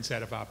different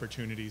set of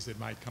opportunities that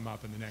might come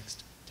up in the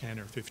next 10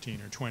 or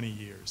 15 or 20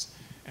 years.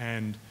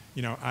 And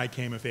I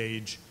came of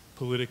age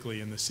politically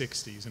in the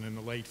 60s, and in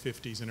the late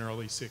 50s and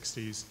early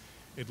 60s,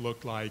 it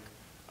looked like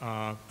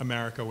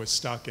America was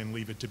stuck in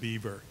Leave It to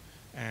Beaver.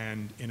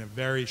 And in a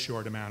very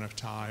short amount of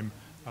time,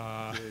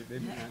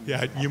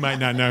 yeah, you might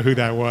not know who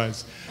that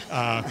was.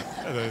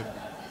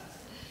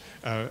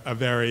 A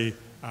very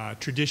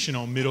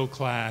traditional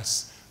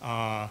middle-class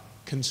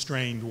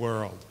constrained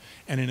world.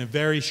 And in a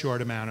very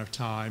short amount of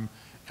time,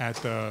 at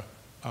the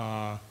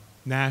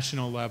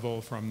national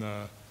level, from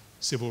the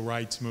civil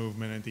rights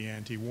movement and the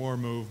anti-war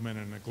movement,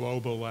 and the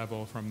global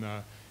level from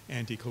the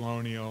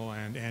anti-colonial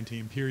and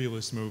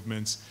anti-imperialist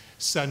movements,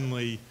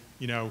 suddenly,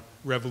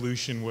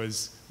 revolution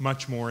was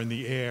much more in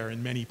the air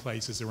in many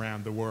places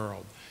around the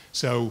world.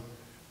 So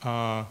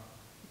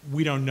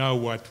we don't know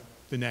what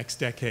the next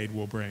decade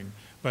will bring.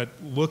 But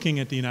looking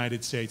at the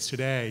United States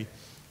today,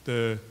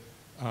 the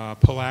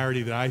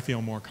polarity that I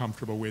feel more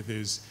comfortable with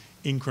is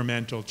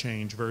incremental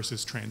change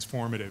versus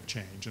transformative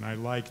change. And I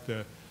like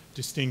the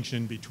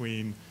distinction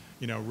between,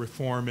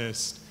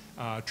 reformist,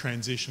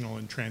 transitional,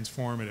 and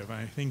transformative. And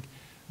I think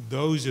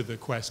those are the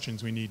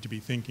questions we need to be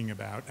thinking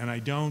about. And I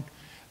don't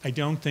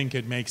think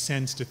it makes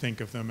sense to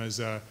think of them as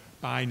a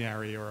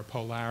binary or a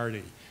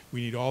polarity.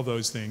 We need all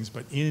those things,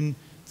 but in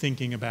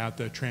thinking about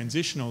the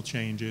transitional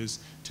changes,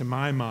 to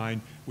my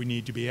mind, we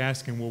need to be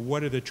asking, well,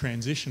 what are the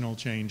transitional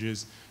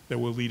changes that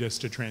will lead us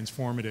to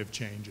transformative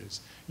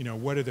changes?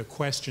 What are the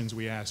questions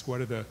we ask?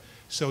 What are the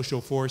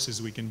social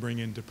forces we can bring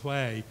into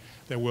play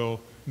that will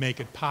make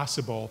it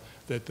possible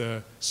that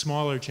the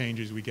smaller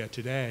changes we get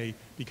today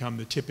become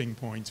the tipping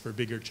points for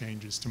bigger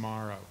changes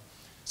tomorrow?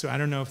 So I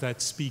don't know if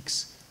that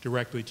speaks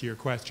directly to your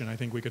question. I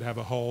think we could have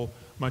a whole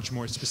much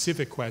more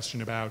specific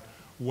question about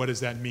what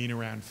does that mean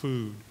around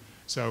food.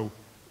 So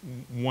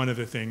one of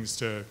the things,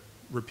 to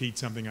repeat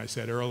something I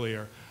said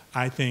earlier,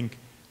 I think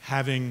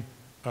having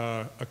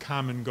a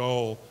common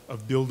goal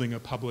of building a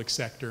public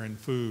sector in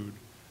food,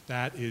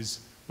 that is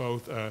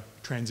both a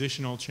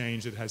transitional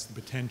change that has the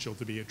potential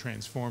to be a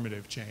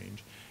transformative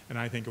change. And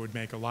I think it would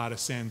make a lot of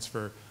sense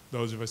for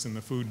those of us in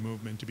the food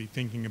movement to be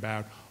thinking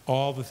about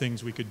all the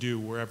things we could do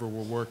wherever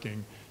we're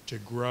working to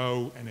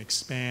grow and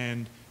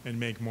expand and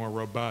make more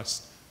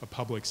robust a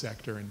public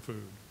sector in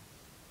food.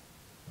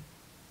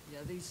 Yeah,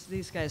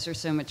 these guys are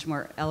so much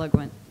more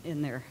eloquent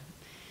in their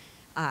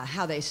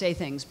how they say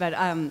things. But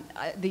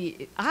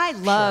I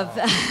love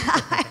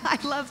I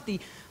love the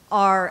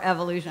R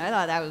evolution. I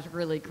thought that was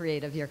really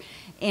creative here.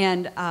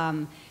 And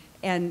on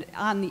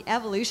the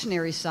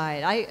evolutionary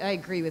side, I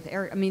agree with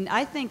Eric. I mean,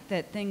 I think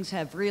that things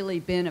have really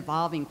been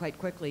evolving quite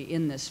quickly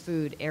in this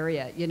food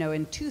area.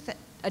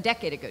 A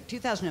decade ago,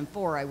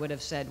 2004, I would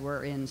have said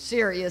we're in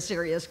serious,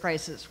 serious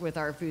crisis with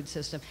our food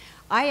system.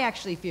 I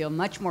actually feel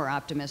much more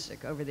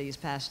optimistic over these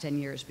past 10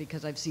 years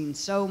because I've seen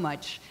so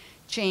much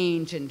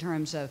change in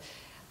terms of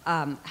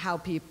how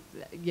people,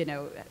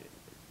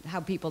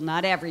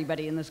 not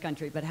everybody in this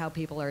country, but how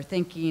people are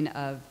thinking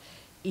of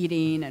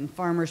eating and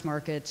farmers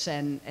markets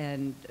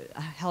and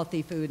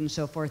healthy food and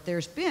so forth.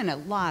 There's been a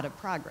lot of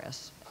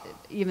progress,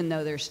 even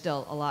though there's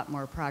still a lot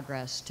more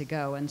progress to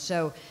go. And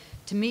so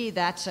to me,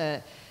 that's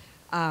a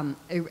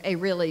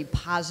really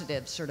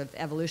positive sort of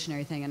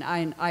evolutionary thing. And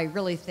I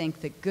really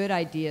think that good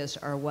ideas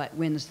are what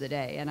wins the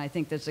day. And I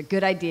think that's a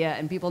good idea,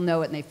 and people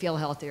know it, and they feel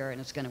healthier, and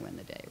it's going to win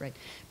the day, right?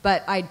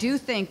 But I do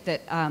think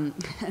that,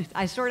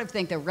 I sort of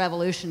think that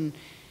revolution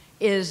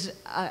is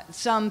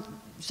some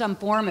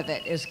form of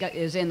it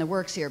is in the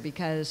works here,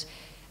 because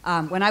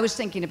when I was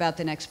thinking about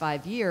the next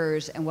 5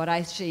 years and what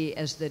I see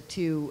as the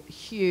two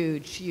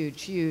huge,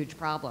 huge, huge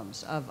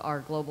problems of our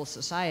global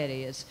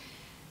society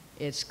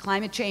it's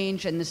climate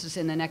change, and this is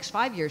in the next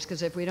 5 years,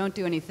 because if we don't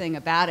do anything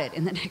about it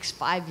in the next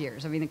 5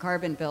 years, I mean, the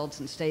carbon builds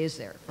and stays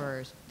there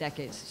for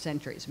decades,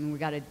 centuries. I mean, we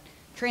got to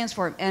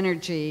transform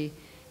energy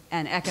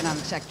and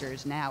economic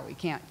sectors now. We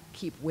can't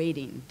keep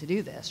waiting to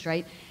do this,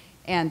 right?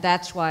 And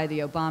that's why the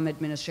Obama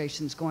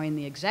administration's going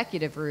the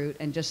executive route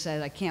and just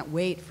said, I can't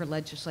wait for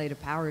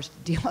legislative powers to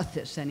deal with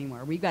this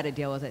anymore. We've got to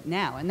deal with it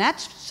now. And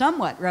that's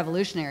somewhat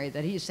revolutionary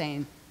that he's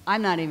saying,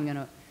 I'm not even going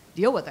to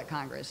deal with the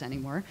Congress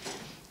anymore.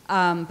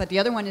 But the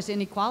other one is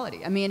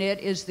inequality. I mean, it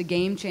is the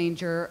game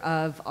changer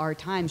of our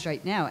times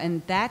right now.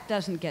 And that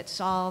doesn't get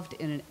solved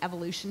in an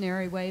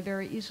evolutionary way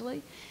very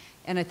easily.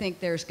 And I think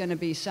there's going to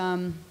be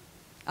some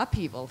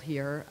upheaval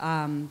here.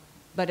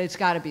 But it's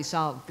got to be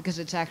solved, because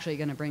it's actually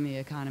going to bring the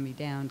economy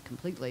down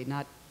completely,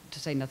 not to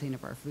say nothing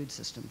of our food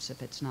systems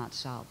if it's not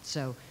solved.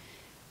 So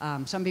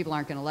some people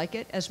aren't going to like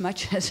it as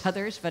much as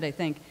others, but I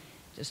think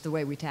just the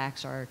way we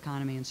tax our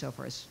economy and so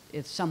forth,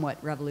 it's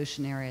somewhat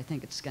revolutionary. I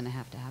think it's going to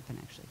have to happen,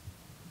 actually.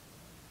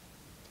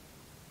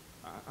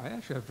 I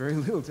actually have very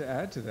little to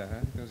add to that. I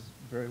think that was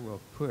very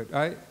well put.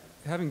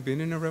 Having been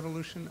in a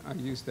revolution, I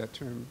use that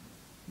term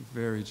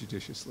very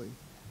judiciously.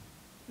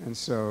 And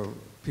so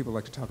people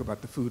like to talk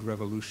about the food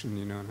revolution,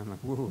 and I'm like,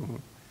 whoa,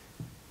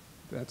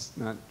 that's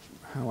not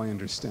how I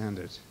understand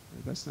it.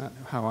 That's not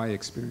how I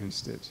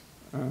experienced it.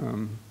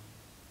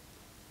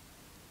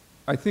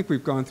 I think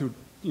we've gone through,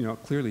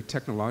 clearly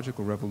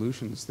technological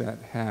revolutions that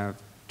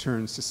have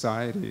turned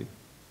societies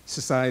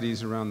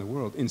around the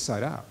world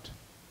inside out.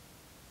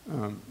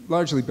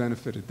 Largely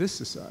benefited this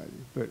society,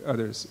 but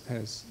others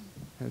has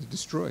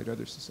destroyed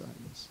other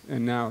societies.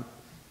 And now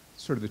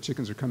sort of the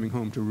chickens are coming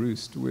home to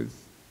roost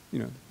with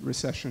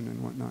recession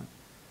and whatnot.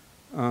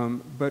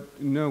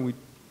 But no,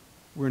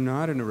 we're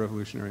not in a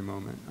revolutionary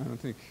moment.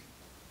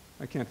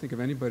 I can't think of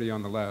anybody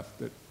on the left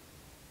that,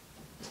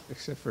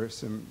 except for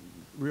some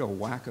real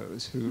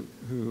wackos who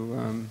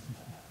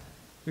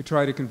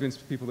try to convince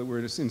people that we're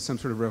in some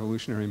sort of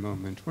revolutionary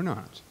moment. We're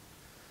not.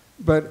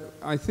 But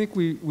I think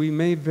we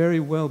may very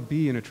well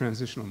be in a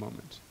transitional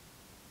moment.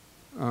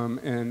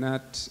 And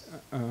that,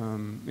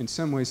 in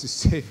some ways, is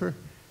safer.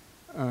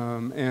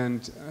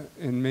 And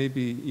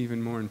maybe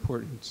even more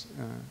important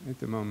at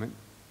the moment.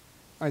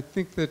 I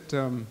think that,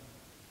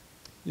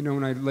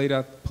 when I laid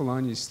out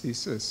Polanyi's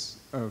thesis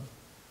of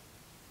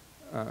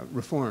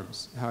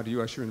reforms, how do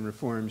you usher in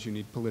reforms? You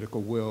need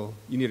political will.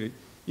 You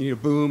need a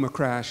boom, a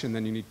crash, and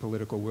then you need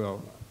political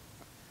will.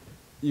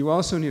 you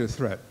also need a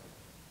threat.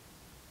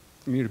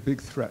 You need a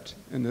big threat.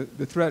 And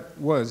the threat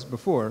was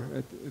before,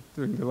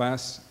 during the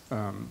last,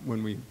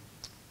 when we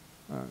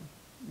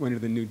went into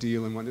the New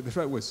Deal and the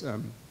threat was,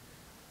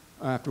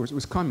 afterwards, it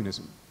was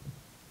communism,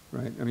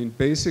 right? I mean,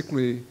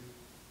 basically,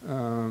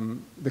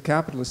 the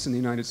capitalists in the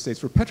United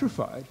States were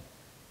petrified.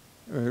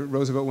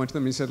 Roosevelt went to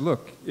them and he said,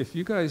 look, if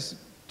you guys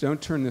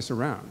don't turn this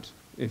around,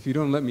 if you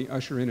don't let me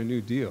usher in a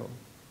New Deal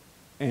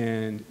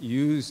and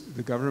use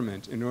the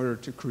government in order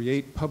to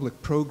create public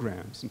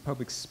programs and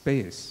public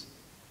space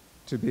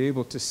to be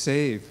able to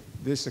save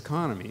this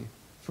economy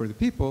for the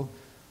people,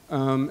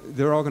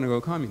 they're all going to go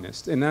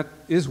communist. And that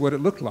is what it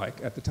looked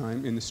like at the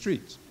time in the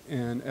streets.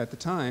 And at the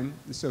time,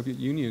 the Soviet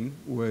Union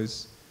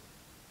was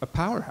a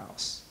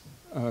powerhouse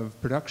of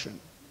production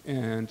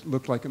and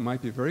looked like it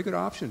might be a very good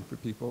option for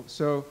people.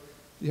 So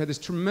you had this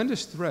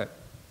tremendous threat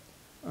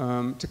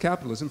to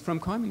capitalism from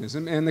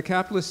communism, and the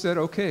capitalists said,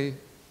 okay,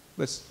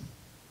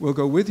 we'll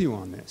go with you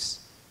on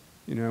this.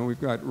 You know,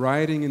 we've got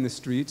rioting in the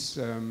streets,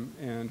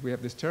 and we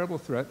have this terrible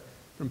threat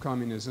from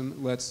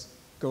communism. Let's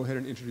go ahead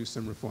and introduce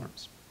some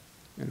reforms.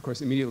 And of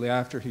course, immediately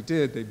after he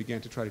did, they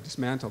began to try to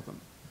dismantle them.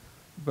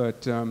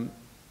 But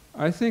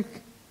I think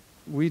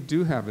we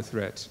do have a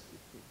threat.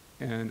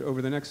 And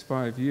over the next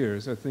 5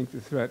 years, I think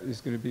the threat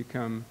is going to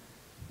become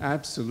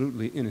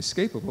absolutely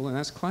inescapable, and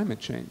that's climate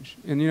change.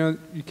 And you know,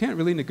 you can't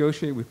really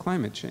negotiate with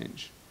climate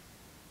change.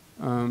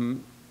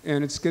 And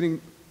it's getting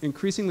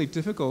increasingly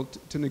difficult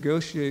to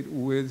negotiate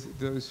with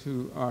those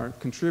who are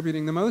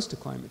contributing the most to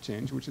climate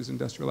change, which is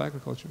industrial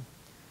agriculture.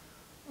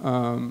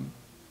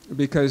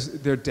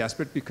 Because they're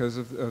desperate because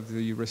of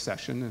the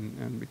recession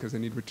and because they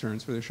need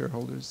returns for their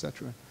shareholders, et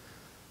cetera.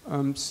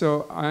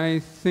 So I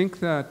think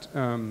that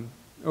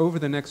over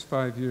the next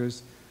 5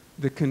 years,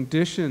 the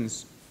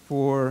conditions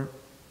for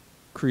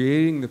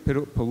creating the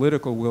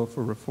political will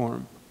for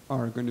reform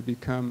are going to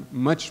become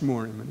much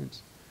more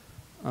imminent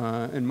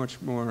and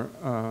much more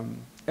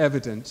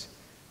evident,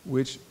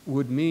 which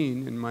would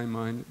mean, in my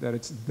mind, that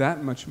it's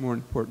that much more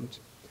important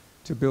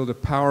to build a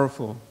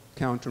powerful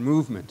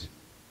counter-movement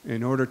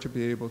in order to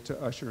be able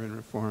to usher in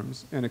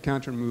reforms, and a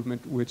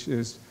counter-movement which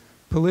is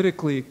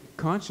politically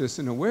conscious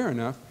and aware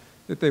enough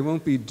that they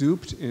won't be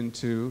duped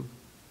into,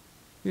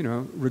 you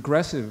know,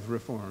 regressive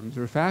reforms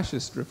or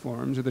fascist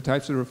reforms or the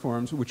types of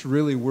reforms which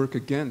really work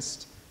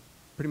against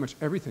pretty much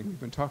everything we've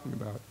been talking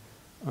about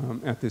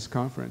at this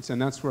conference.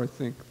 And that's where I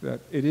think that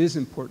it is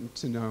important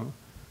to know,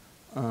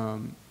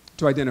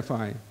 to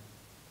identify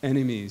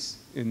enemies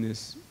in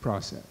this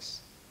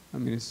process. I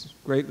mean, it's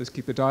great, let's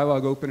keep the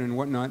dialogue open and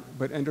whatnot,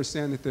 but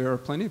understand that there are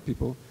plenty of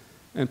people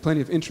and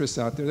plenty of interests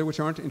out there which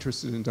aren't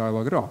interested in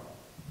dialogue at all.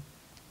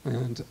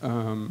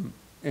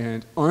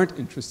 And aren't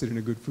interested in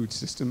a good food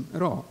system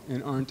at all,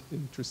 and aren't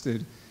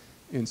interested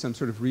in some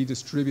sort of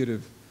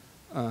redistributive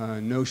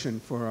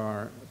notion for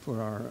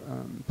our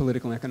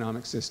political and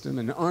economic system,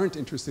 and aren't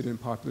interested in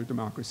popular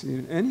democracy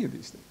in any of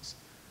these things.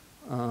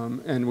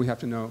 And we have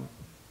to know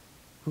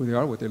who they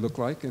are, what they look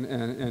like,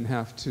 and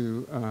have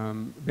to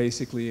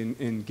basically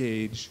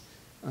engage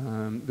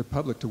the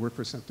public to work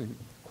for something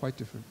quite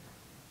different.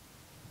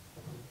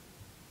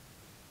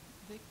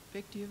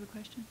 Vic, do you have a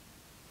question?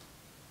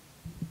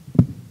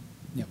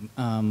 Yeah,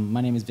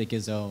 my name is Vic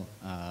Izzo.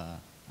 I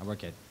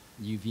work at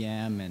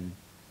UVM, and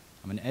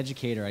I'm an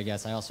educator, I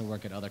guess. I also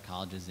work at other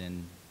colleges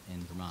in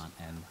Vermont.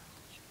 And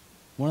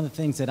one of the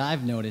things that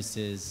I've noticed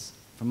is,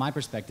 from my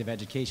perspective,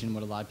 education,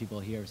 what a lot of people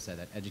here have said,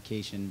 that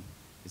education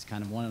is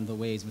kind of one of the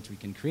ways in which we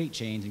can create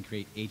change and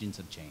create agents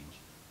of change.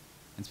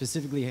 And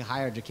specifically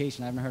higher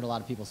education, I haven't heard a lot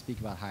of people speak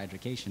about higher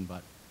education,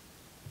 but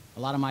a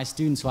lot of my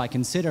students who I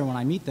consider when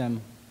I meet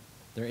them,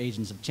 they're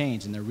agents of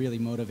change, and they're really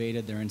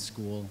motivated, they're in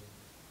school.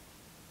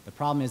 The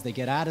problem is they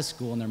get out of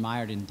school and they're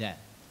mired in debt.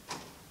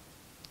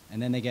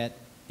 And then they get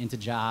into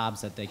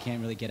jobs that they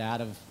can't really get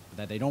out of,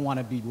 that they don't want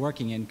to be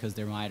working in because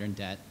they're mired in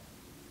debt.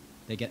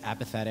 They get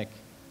apathetic.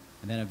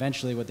 And then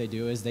eventually what they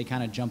do is they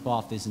kind of jump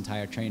off this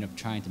entire train of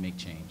trying to make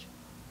change.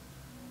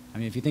 I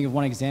mean, if you think of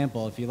one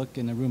example, if you look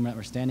in the room that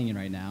we're standing in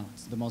right now,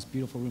 it's the most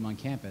beautiful room on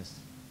campus.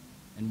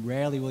 And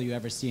rarely will you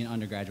ever see an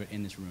undergraduate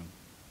in this room.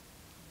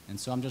 And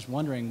so I'm just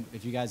wondering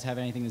if you guys have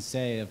anything to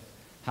say of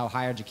how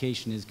higher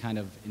education is kind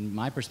of, in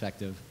my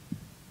perspective,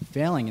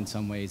 failing in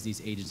some ways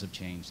these agents of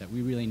change that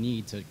we really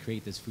need to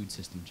create this food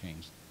system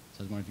change.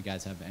 So I was wondering if you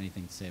guys have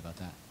anything to say about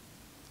that.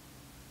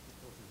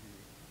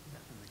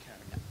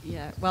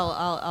 Yeah, well,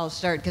 I'll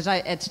start, because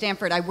at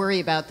Stanford, I worry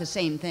about the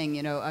same thing.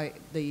 You know,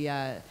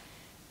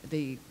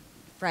 the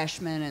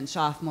freshmen and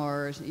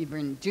sophomores,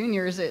 even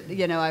juniors that,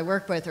 you know, I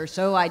work with are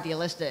so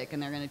idealistic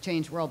and they're going to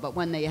change the world, but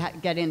when they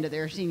get into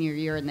their senior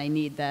year and they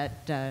need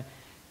that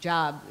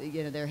job,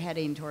 you know, they're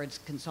heading towards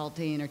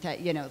consulting or,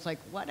 you know, it's like,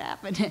 what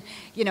happened?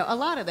 You know, a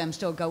lot of them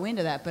still go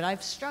into that, but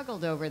I've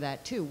struggled over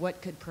that too.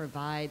 What could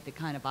provide the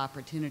kind of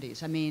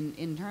opportunities? I mean,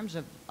 in terms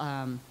of,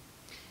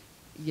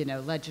 you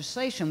know,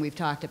 legislation, we've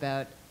talked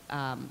about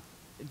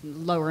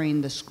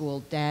lowering the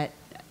school debt,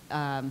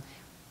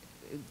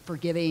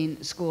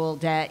 forgiving school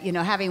debt, you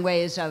know, having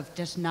ways of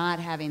just not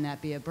having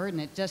that be a burden.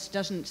 It just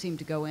doesn't seem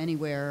to go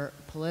anywhere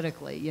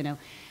politically, you know.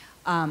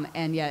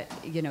 And yet,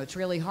 you know, it's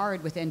really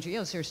hard with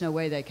NGOs. There's no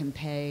way they can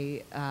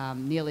pay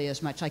nearly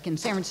as much. Like in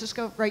San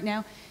Francisco right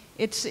now,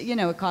 it's, you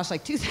know, it costs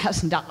like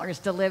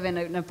 $2,000 to live in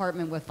an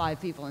apartment with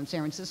 5 people in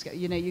San Francisco.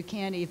 You know, you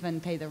can't even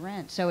pay the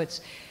rent. So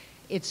it's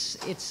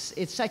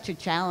such a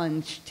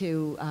challenge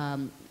to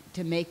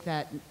make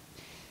that,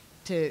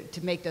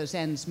 to make those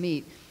ends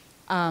meet.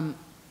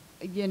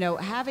 You know,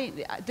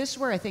 this is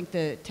where I think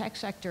the tech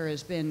sector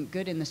has been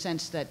good in the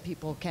sense that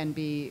people can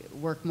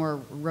work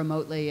more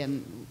remotely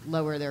and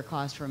lower their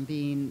costs from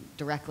being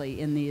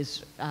directly in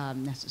these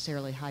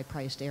necessarily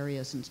high-priced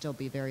areas and still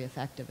be very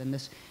effective. And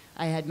this,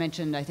 I had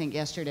mentioned, I think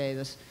yesterday,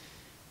 this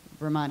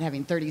Vermont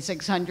having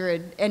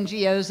 3,600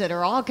 NGOs that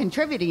are all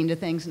contributing to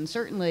things and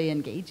certainly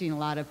engaging a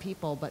lot of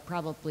people, but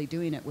probably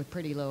doing it with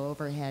pretty low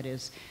overhead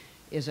is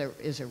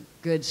a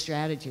good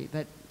strategy.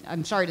 But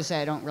I'm sorry to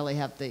say I don't really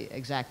have the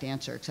exact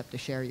answer except to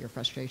share your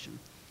frustration.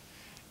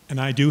 And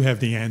I do have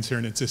the answer,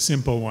 and it's a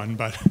simple one,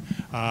 but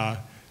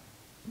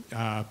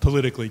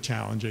politically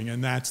challenging,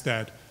 and that's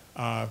that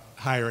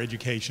higher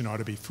education ought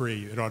to be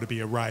free. It ought to be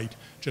a right,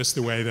 just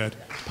the way that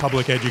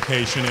public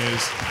education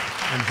is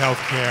and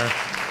healthcare,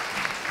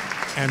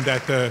 and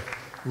that the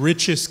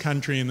richest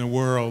country in the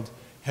world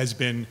has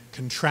been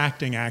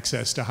contracting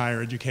access to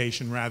higher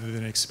education rather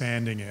than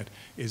expanding it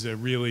is a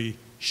really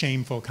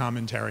shameful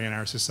commentary in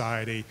our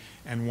society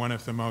and one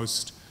of the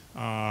most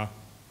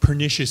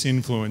pernicious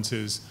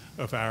influences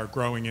of our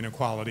growing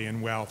inequality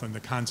and wealth and the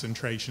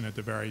concentration at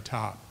the very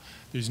top.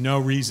 There's no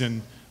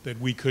reason that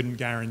we couldn't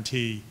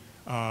guarantee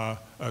a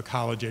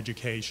college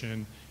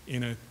education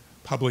in a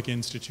public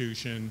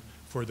institution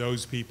for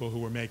those people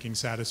who are making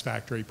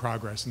satisfactory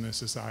progress in this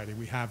society.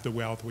 We have the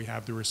wealth, we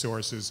have the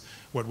resources.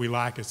 What we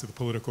lack is the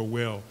political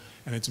will,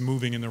 and it's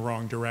moving in the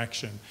wrong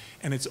direction.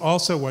 And it's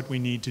also what we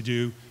need to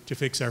do to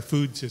fix our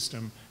food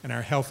system and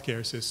our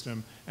healthcare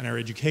system and our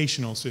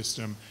educational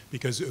system,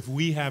 because if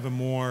we have a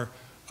more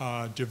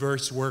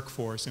diverse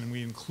workforce and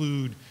we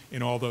include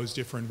in all those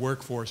different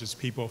workforces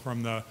people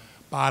from the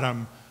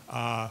bottom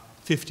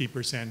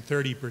 50%,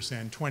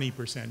 30%,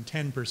 20%,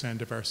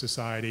 10% of our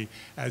society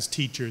as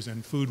teachers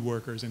and food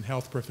workers and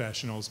health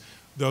professionals,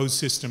 those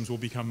systems will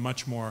become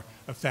much more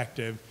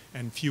effective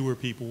and fewer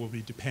people will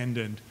be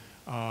dependent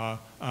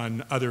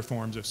on other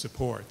forms of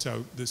support.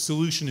 So the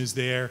solution is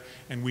there,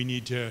 and we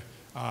need to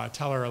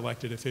tell our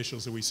elected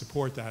officials that we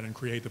support that and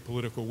create the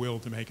political will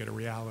to make it a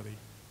reality.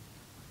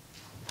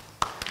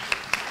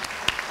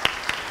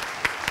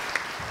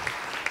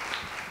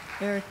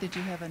 Eric, did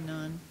you have a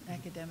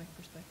non-academic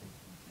perspective?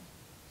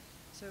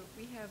 So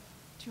we have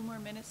 2 more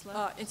minutes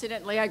left.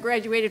 Incidentally, I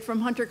graduated from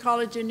Hunter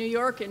College in New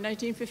York in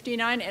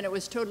 1959, and it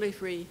was totally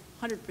free,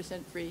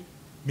 100% free.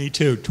 Me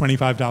too,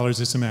 $25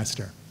 a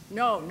semester.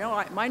 No,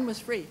 mine was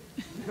free.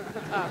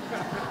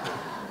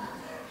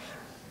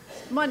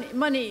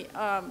 Money.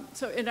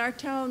 So in our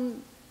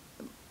town,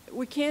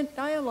 we can't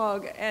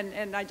dialogue,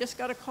 and I just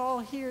got a call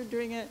here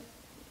during an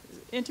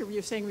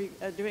interview saying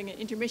doing an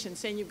intermission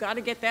saying you've got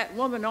to get that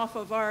woman off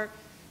of our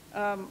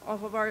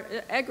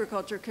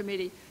agriculture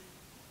committee.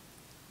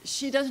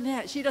 She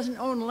doesn't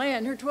own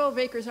land. Her 12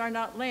 acres are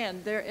not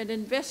land. They're an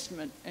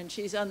investment, and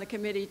she's on the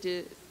committee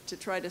to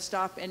try to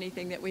stop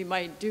anything that we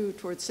might do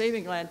towards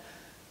saving land.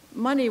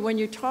 Money, when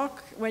you're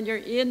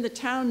in the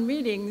town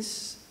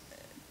meetings,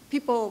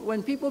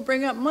 when people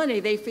bring up money,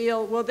 they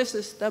feel, well, this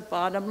is the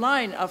bottom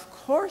line. Of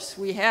course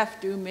we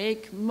have to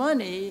make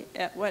money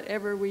at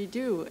whatever we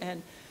do.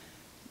 And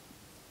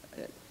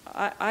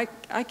I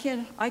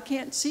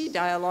can't see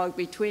dialogue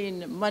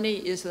between money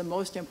is the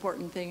most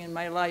important thing in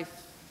my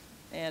life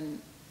and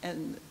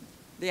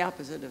the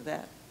opposite of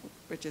that,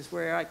 which is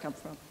where I come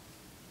from.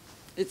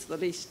 It's the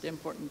least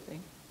important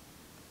thing.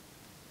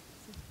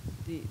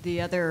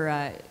 The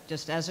other,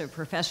 just as a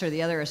professor,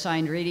 the other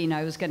assigned reading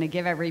I was going to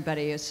give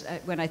everybody is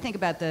when I think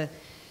about the,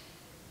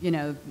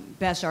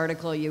 best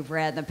article you've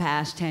read in the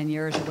past 10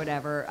 years or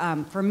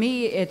whatever, for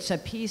me it's a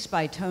piece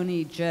by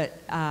Tony Judt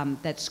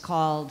that's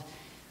called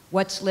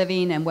What's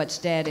Living and What's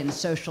Dead in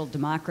Social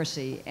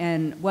Democracy.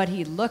 And what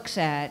he looks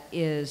at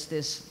is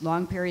this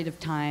long period of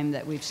time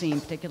that we've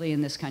seen, particularly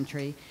in this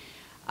country,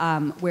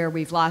 where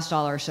we've lost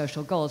all our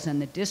social goals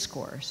and the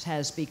discourse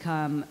has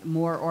become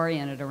more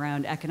oriented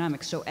around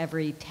economics. So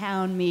every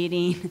town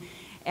meeting,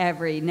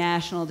 every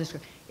national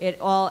discourse, it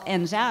all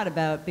ends out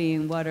about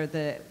being what are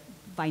the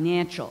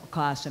financial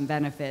costs and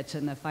benefits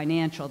and the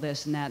financial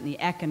this and that and the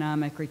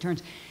economic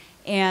returns.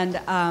 And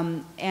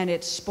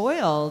it's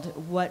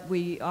spoiled what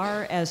we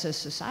are as a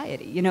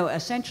society.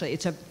 Essentially,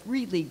 it's a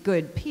really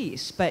good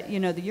piece. But,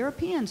 the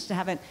Europeans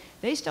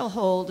they still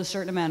hold a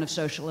certain amount of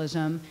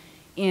socialism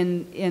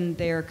in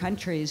their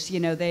countries.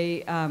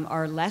 They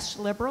are less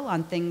liberal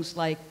on things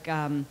like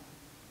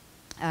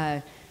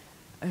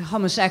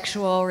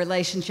homosexual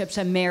relationships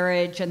and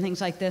marriage and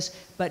things like this,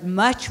 but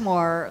much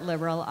more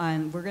liberal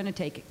on we're going to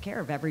take care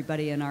of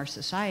everybody in our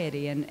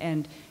society.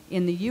 And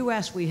in the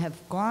U.S., we have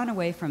gone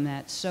away from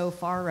that so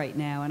far right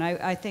now. And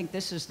I think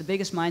this is the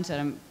biggest mindset.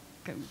 I'm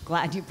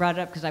glad you brought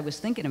it up because I was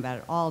thinking about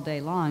it all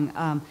day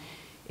long.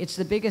 It's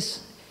the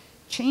biggest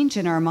change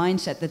in our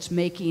mindset that's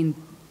making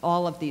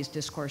all of these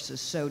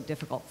discourses so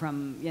difficult,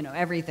 from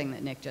everything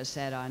that Nick just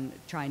said on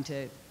trying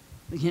to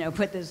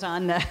put this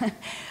on the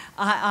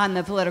on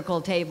the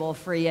political table,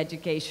 free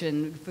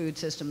education, food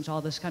systems,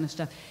 all this kind of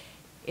stuff.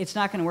 It's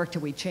not going to work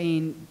till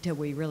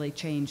we really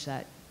change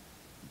that,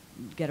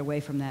 get away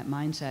from that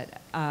mindset.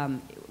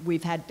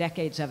 We've had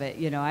decades of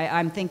it.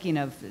 I'm thinking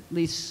of at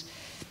least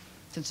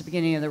since the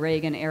beginning of the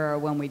Reagan era,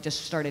 when we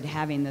just started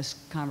having this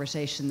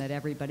conversation that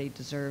everybody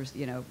deserves,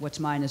 what's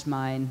mine is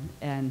mine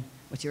and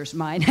what's yours is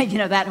mine.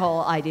 That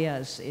whole idea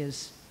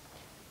is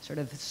sort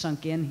of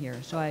sunk in here.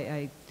 So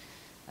I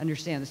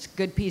understand. It's a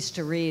good piece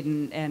to read,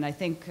 and I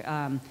think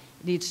it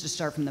needs to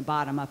start from the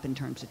bottom up in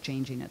terms of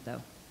changing it,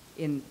 though,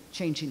 in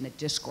changing the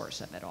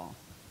discourse of it all.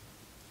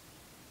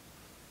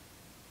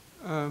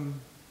 I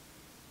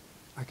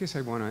guess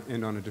I want to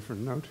end on a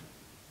different note.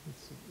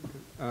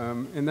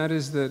 And that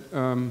is that,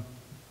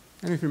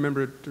 I don't know if you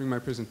remember during my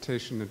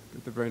presentation,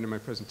 at the very end of my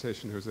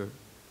presentation, there was a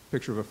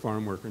picture of a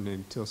farm worker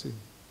named Tilsey,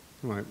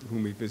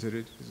 whom we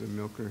visited. He's a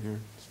milker here.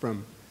 He's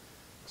from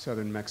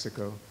southern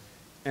Mexico.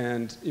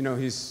 And,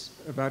 he's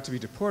about to be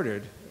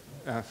deported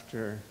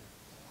after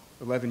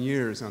 11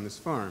 years on this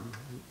farm.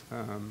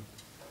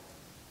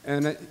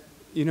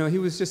 He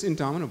was just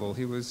indomitable.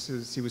 He was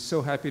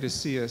so happy to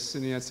see us,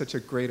 and he had such a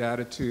great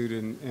attitude,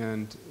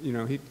 and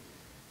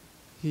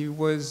he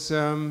was,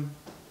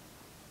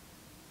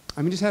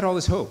 just had all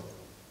this hope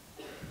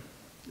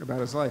about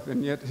his life,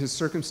 and yet his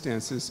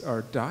circumstances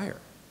are dire.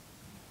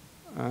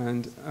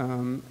 And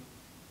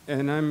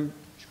I'm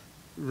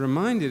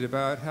reminded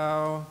about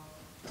how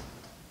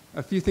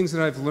a few things that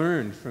I've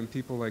learned from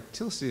people like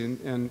Tilsey,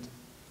 and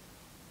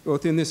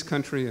both in this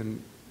country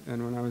and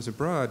when I was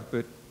abroad,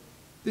 but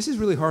this is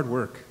really hard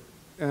work,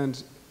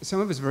 and some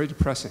of it's very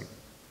depressing.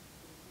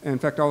 In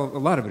fact, a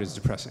lot of it is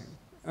depressing,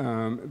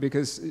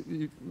 because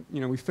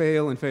we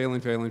fail and fail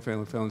and fail and fail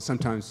and fail, and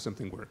sometimes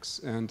something works,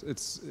 and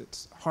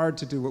it's hard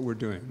to do what we're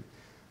doing,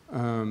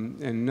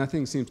 and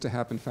nothing seems to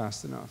happen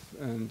fast enough.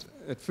 And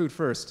at Food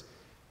First,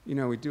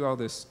 we do all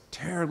this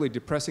terribly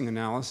depressing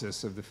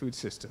analysis of the food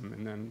system,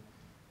 and then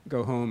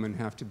go home and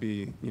have to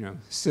be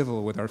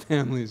civil with our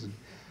families.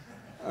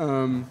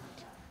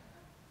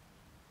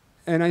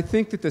 And I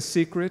think that the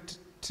secret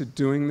to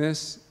doing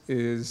this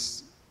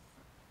is,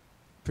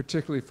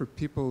 particularly for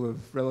people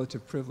of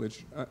relative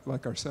privilege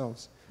like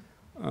ourselves,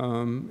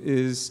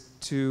 is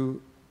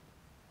to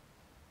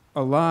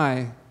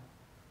ally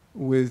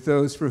with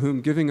those for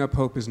whom giving up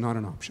hope is not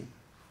an option.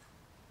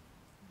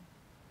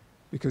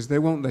 Because they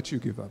won't let you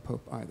give up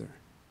hope either.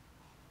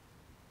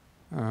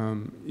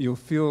 You'll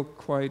feel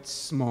quite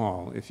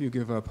small if you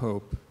give up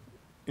hope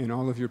in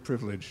all of your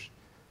privilege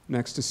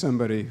next to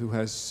somebody who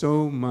has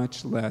so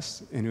much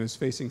less and who is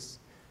facing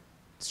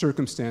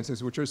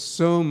circumstances which are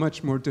so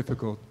much more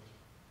difficult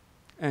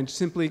and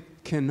simply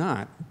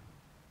cannot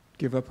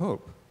give up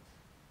hope.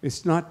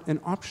 It's not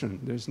an option.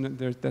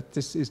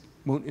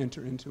 Won't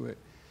enter into it.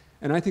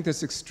 And I think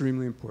that's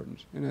extremely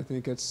important. And I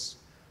think it's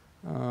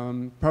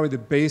probably the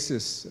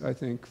basis, I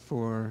think,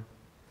 for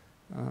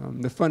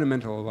the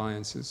fundamental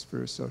alliances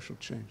for social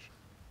change.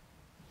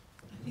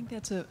 I think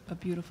that's a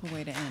beautiful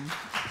way to end.